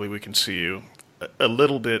hopefully we can see you a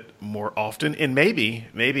little bit more often, and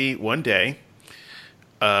maybe one day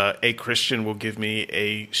a Christian will give me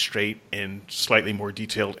a straight and slightly more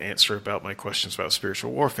detailed answer about my questions about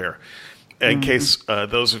spiritual warfare. In case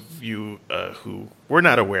those of you who were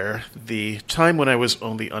not aware, the time when I was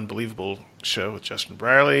on the Unbelievable show with Justin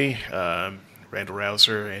Brierley, Randall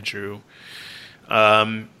Rouser, Andrew,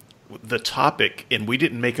 the topic, and we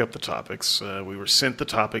didn't make up the topics, we were sent the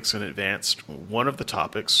topics in advance. One of the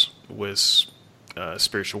topics was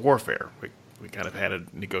spiritual warfare. We kind of had a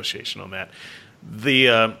negotiation on that.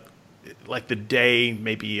 The day,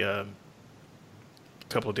 maybe a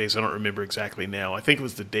couple of days, I don't remember exactly now. I think it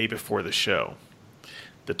was the day before the show.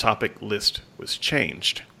 The topic list was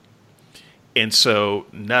changed. And so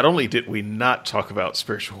not only did we not talk about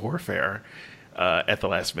spiritual warfare at the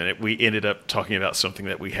last minute, we ended up talking about something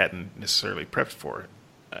that we hadn't necessarily prepped for.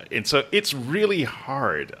 And so it's really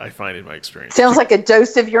hard, I find, in my experience. Sounds like a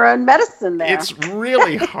dose of your own medicine there. It's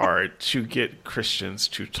really hard to get Christians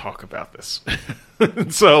to talk about this.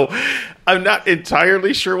 So I'm not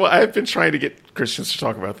entirely sure why. I've been trying to get Christians to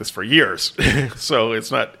talk about this for years. So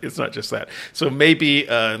it's not just that. So maybe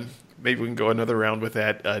we can go another round with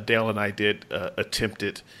that. Dale and I did attempt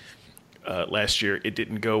it last year. It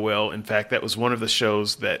didn't go well. In fact, that was one of the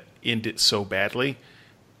shows that ended so badly,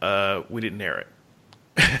 we didn't air it.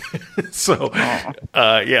 So,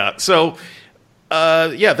 yeah. So,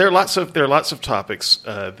 yeah, there are lots of topics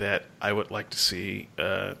that I would like to see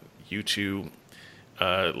you two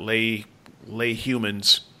lay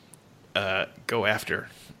humans go after.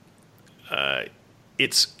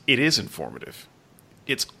 It is informative.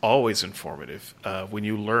 It's always informative when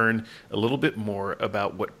you learn a little bit more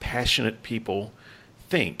about what passionate people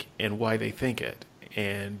think and why they think it,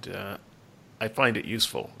 and I find it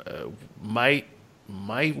useful.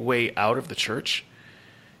 My way out of the church,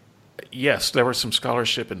 yes, there was some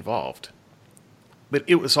scholarship involved, but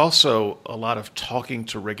it was also a lot of talking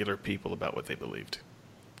to regular people about what they believed.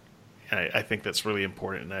 I think that's really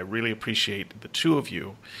important, and I really appreciate the two of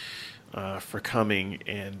you for coming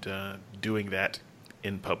and doing that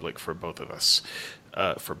in public for both of us,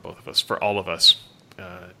 for all of us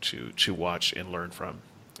to watch and learn from.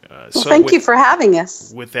 So thank you for having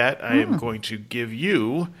us. With that, I am going to give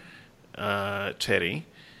you, Teddy,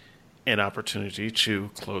 an opportunity to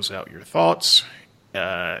close out your thoughts,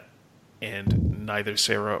 and neither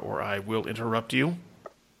Sarah or I will interrupt you,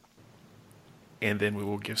 and then we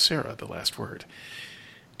will give Sarah the last word.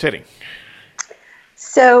 Teddy.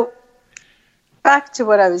 So, back to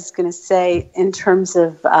what I was going to say in terms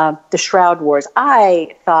of the Shroud Wars,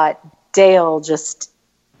 I thought Dale just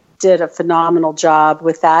did a phenomenal job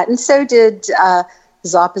with that, and so did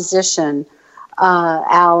his opposition,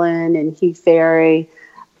 Alan and Hugh Ferry.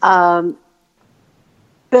 But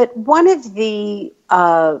one of the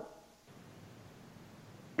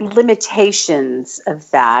limitations of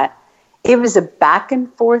that, it was a back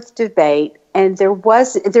and forth debate, and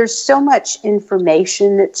there's so much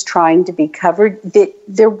information that's trying to be covered that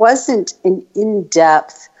there wasn't an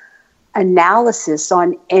in-depth analysis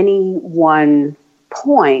on any one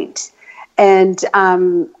point. And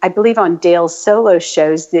I believe on Dale's solo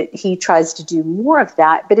shows that he tries to do more of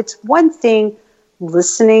that, but it's one thing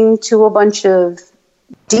listening to a bunch of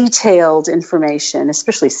detailed information,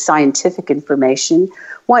 especially scientific information,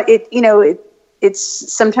 it's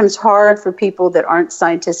sometimes hard for people that aren't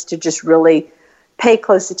scientists to just really pay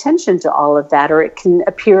close attention to all of that, or it can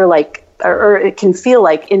appear like, or it can feel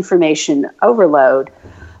like information overload.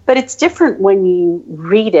 But it's different when you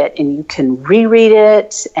read it and you can reread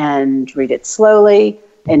it and read it slowly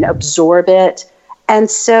and absorb it. And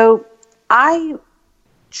so I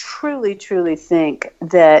truly, truly think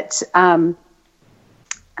that,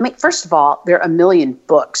 first of all, there are a million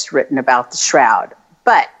books written about the shroud,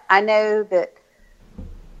 but I know that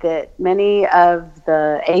many of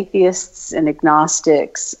the atheists and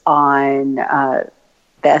agnostics on the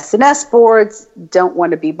SNS boards don't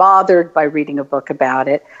want to be bothered by reading a book about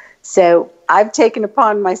it. So I've taken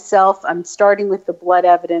upon myself, I'm starting with the blood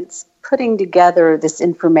evidence, putting together this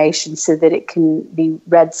information so that it can be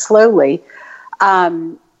read slowly.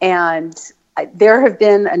 And there have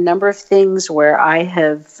been a number of things where I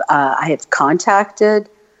have contacted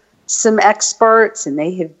some experts, and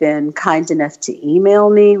they have been kind enough to email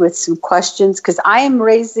me with some questions, because I am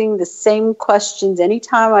raising the same questions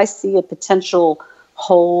anytime I see a potential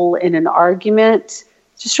hole in an argument.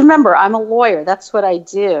 Just remember, I'm a lawyer. That's what I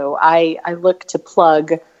do. I look to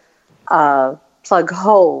plug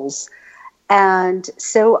holes. And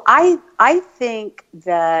so I think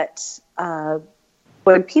that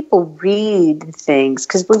when people read things,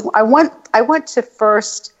 because I want to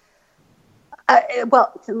first,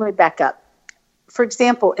 let me back up. For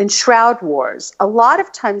example, in Shroud Wars, a lot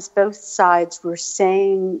of times both sides were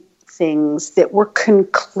saying things that were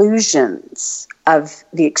conclusions of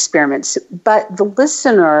the experiments, but the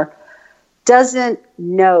listener doesn't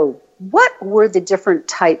know what were the different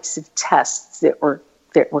types of tests that were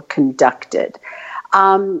conducted.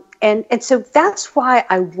 And so that's why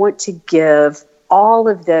I want to give all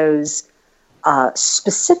of those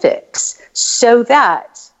specifics, so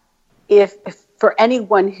that if for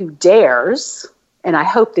anyone who dares, and I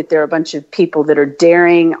hope that there are a bunch of people that are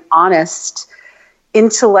daring, honest,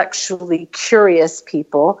 intellectually curious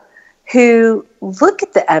people who look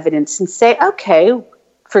at the evidence and say, okay,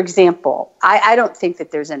 for example, I don't think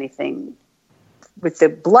that there's anything with the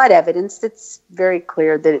blood evidence that's very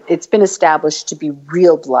clear that it's been established to be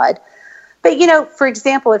real blood. But, for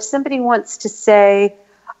example, if somebody wants to say,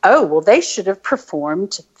 oh, well, they should have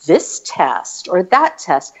performed this test or that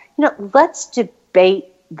test, let's debate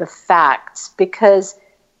the facts, because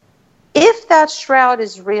if that shroud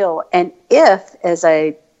is real, and if, as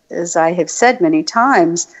I have said many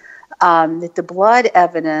times, that the blood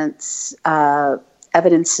evidences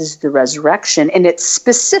the resurrection, and it's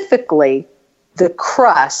specifically the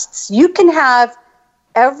crusts. You can have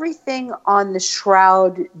everything on the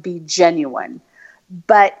shroud be genuine,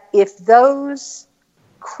 but if those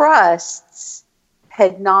crusts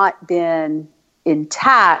had not been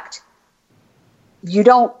intact, you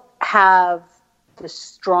don't have the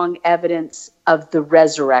strong evidence of the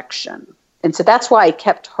resurrection. And so that's why I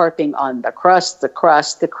kept harping on the crust,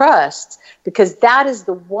 because that is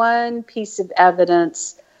the one piece of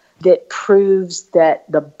evidence that proves that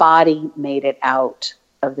the body made it out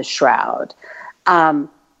of the shroud. So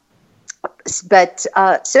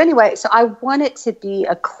I want it to be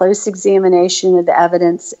a close examination of the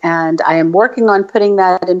evidence, and I am working on putting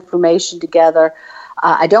that information together.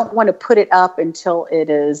 I don't want to put it up until it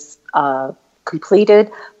is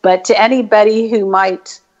completed, but to anybody who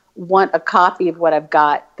might want a copy of what I've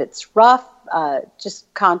got that's rough,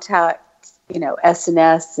 just contact,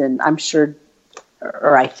 SNS, and I'm sure,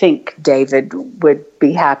 or I think David would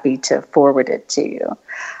be happy to forward it to you.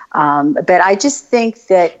 But I just think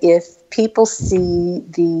that if people see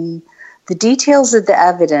the details of the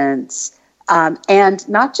evidence, and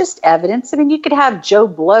not just evidence, you could have Joe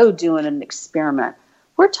Blow doing an experiment.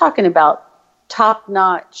 We're talking about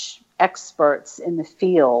top-notch experts in the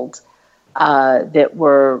field that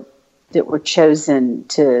were chosen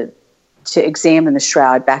to examine the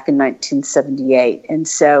shroud back in 1978, and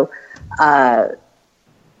so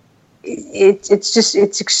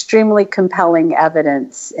it's extremely compelling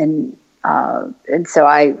evidence, and so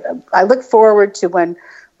I look forward to when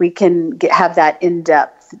we can have that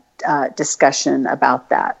in-depth discussion about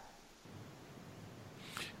that.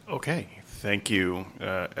 Okay. Thank you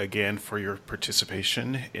again for your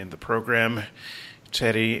participation in the program,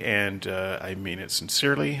 Teddy, and I mean it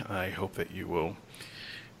sincerely. I hope that you will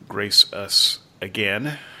grace us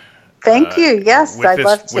again. Thank you. Yes, I'd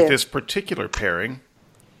love to. With this particular pairing,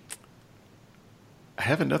 I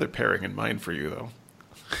have another pairing in mind for you, though.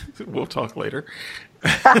 We'll talk later.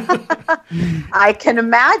 I can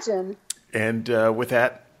imagine. And with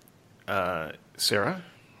that, Sarah,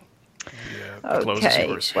 the close is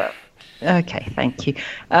yours. Well, Okay, thank you.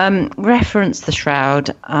 Reference the shroud.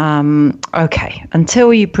 Okay,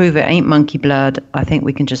 until you prove it ain't monkey blood, I think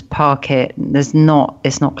we can just park it. It's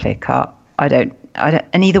not clear cut. I don't,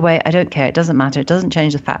 and either way, I don't care. It doesn't matter. It doesn't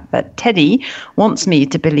change the fact that Teddy wants me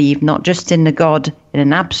to believe not just in the God in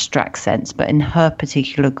an abstract sense, but in her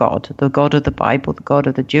particular God, the God of the Bible, the God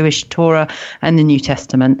of the Jewish Torah and the New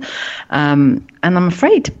Testament. And I'm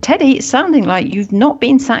afraid, Teddy, it's sounding like you've not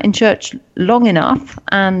been sat in church long enough,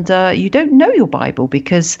 and you don't know your Bible,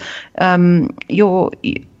 because you're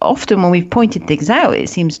often, when we've pointed things out, it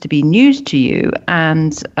seems to be news to you,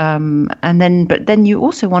 but then you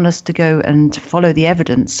also want us to go and follow the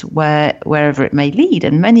evidence wherever it may lead,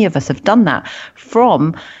 and many of us have done that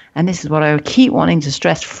from. And this is what I keep wanting to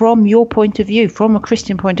stress, from your point of view, from a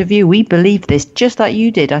Christian point of view. We believe this just like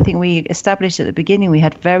you did. I think we established at the beginning we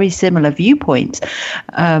had very similar viewpoints.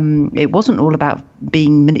 It wasn't all about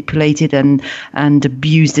being manipulated and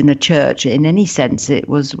abused in the church in any sense. It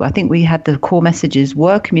was, I think we had the core messages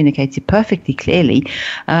were communicated perfectly clearly,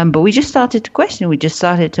 but we just started to question. We just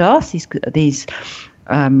started to ask these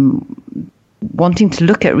wanting to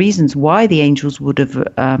look at reasons why the angels would have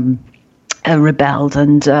rebelled,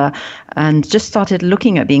 and just started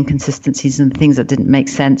looking at the inconsistencies and things that didn't make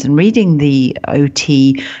sense, and reading the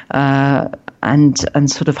OT and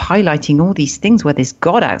sort of highlighting all these things where this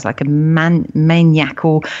God acts like a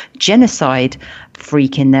maniacal genocide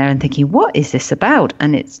freak in there, and thinking, what is this about?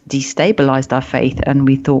 And it's destabilized our faith, and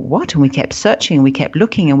we thought, what? And we kept searching, and we kept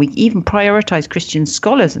looking, and we even prioritized Christian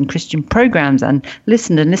scholars and Christian programs, and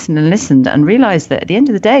listened and realized that at the end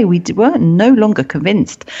of the day we weren't no longer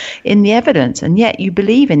convinced in the evidence. And yet you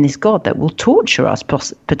believe in this God that will torture us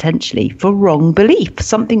potentially for wrong belief,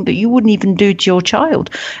 something that you wouldn't even do to your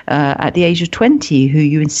child at the age of 20, who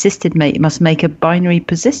you insisted must make a binary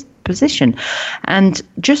position. And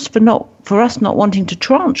just for us not wanting to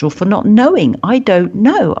tranche, or for not knowing, I don't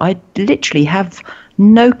know. I literally have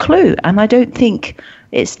no clue, and I don't think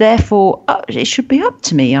it's therefore it should be up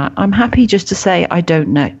to me. I'm happy just to say I don't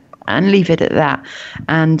know and leave it at that.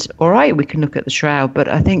 And all right, we can look at the shroud, but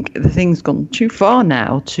I think the thing's gone too far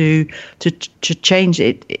now to change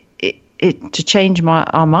it to change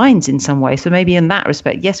our minds in some way. So maybe in that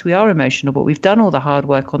respect, yes, we are emotional, but we've done all the hard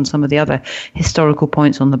work on some of the other historical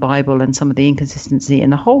points on the Bible and some of the inconsistency,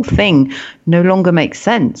 and the whole thing no longer makes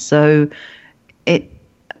sense. So I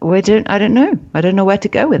don't know where to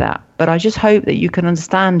go with that. But I just hope that you can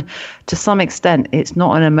understand, to some extent, it's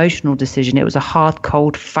not an emotional decision. It was a hard,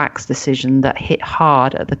 cold facts decision that hit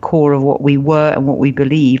hard at the core of what we were and what we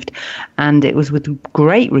believed. And it was with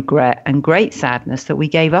great regret and great sadness that we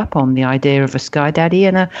gave up on the idea of a sky daddy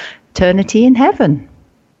and an eternity in heaven.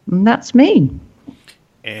 And that's me.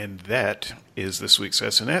 And that is this week's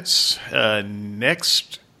SNETs.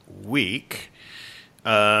 Next week,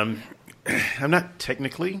 I'm not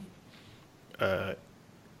technically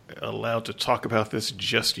allowed to talk about this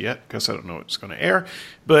just yet because I don't know what's going to air,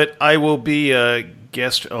 but I will be a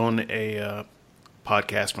guest on a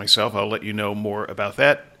podcast myself. I'll let you know more about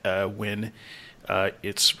that when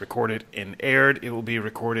it's recorded and aired. It will be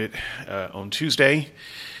recorded on Tuesday,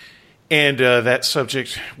 and that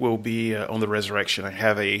subject will be on the resurrection. I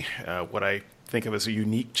have what I think of as a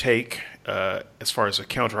unique take as far as a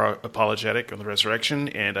counter-apologetic on the resurrection,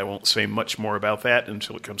 and I won't say much more about that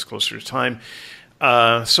until it comes closer to time.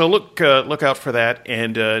 So look out for that.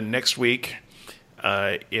 And next week,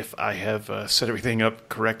 if I have set everything up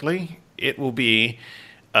correctly, it will be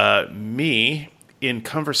me in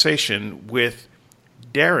conversation with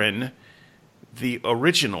Darren, the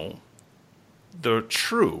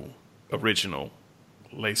true original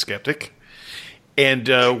lay skeptic.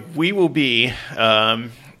 And we will be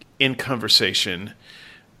in conversation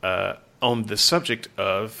on the subject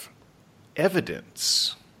of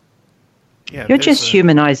evidence. Yeah, you're just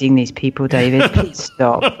humanizing these people, David. Please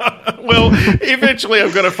stop. Well, eventually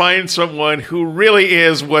I'm going to find someone who really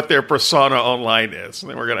is what their persona online is, and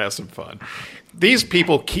then we're going to have some fun. These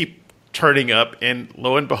people keep turning up, and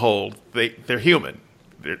lo and behold, they're human.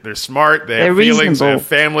 They're smart. They have feelings. Reasonable. They have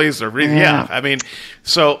families. Yeah. I mean,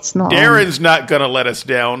 so Darren's not going to let us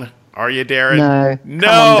down. Are you, Darren? No. Come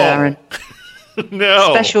on, Darren.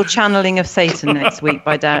 No. Special channeling of Satan next week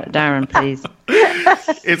by Darren, please.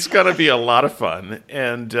 It's going to be a lot of fun.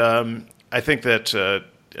 And I think that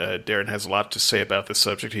Darren has a lot to say about this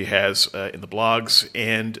subject. He has in the blogs.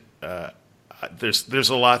 And there's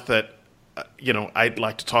a lot that I'd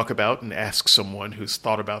like to talk about and ask someone who's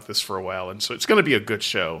thought about this for a while. And so it's going to be a good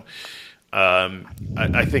show.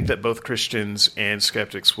 I think that both Christians and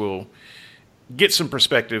skeptics will get some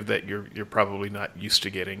perspective that you're probably not used to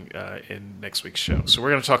getting in next week's show. So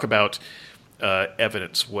we're going to talk about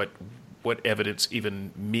evidence, what what evidence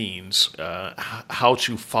even means, how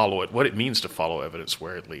to follow it, what it means to follow evidence,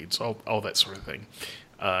 where it leads, all that sort of thing.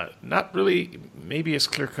 Not really maybe as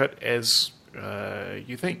clear-cut as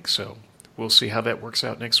you think, so we'll see how that works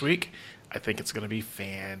out next week. I think it's going to be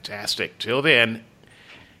fantastic. Till then,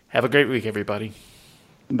 have a great week, everybody.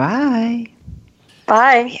 Bye.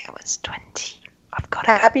 Bye. Yeah, it was 20. I've got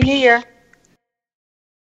Happy New Year.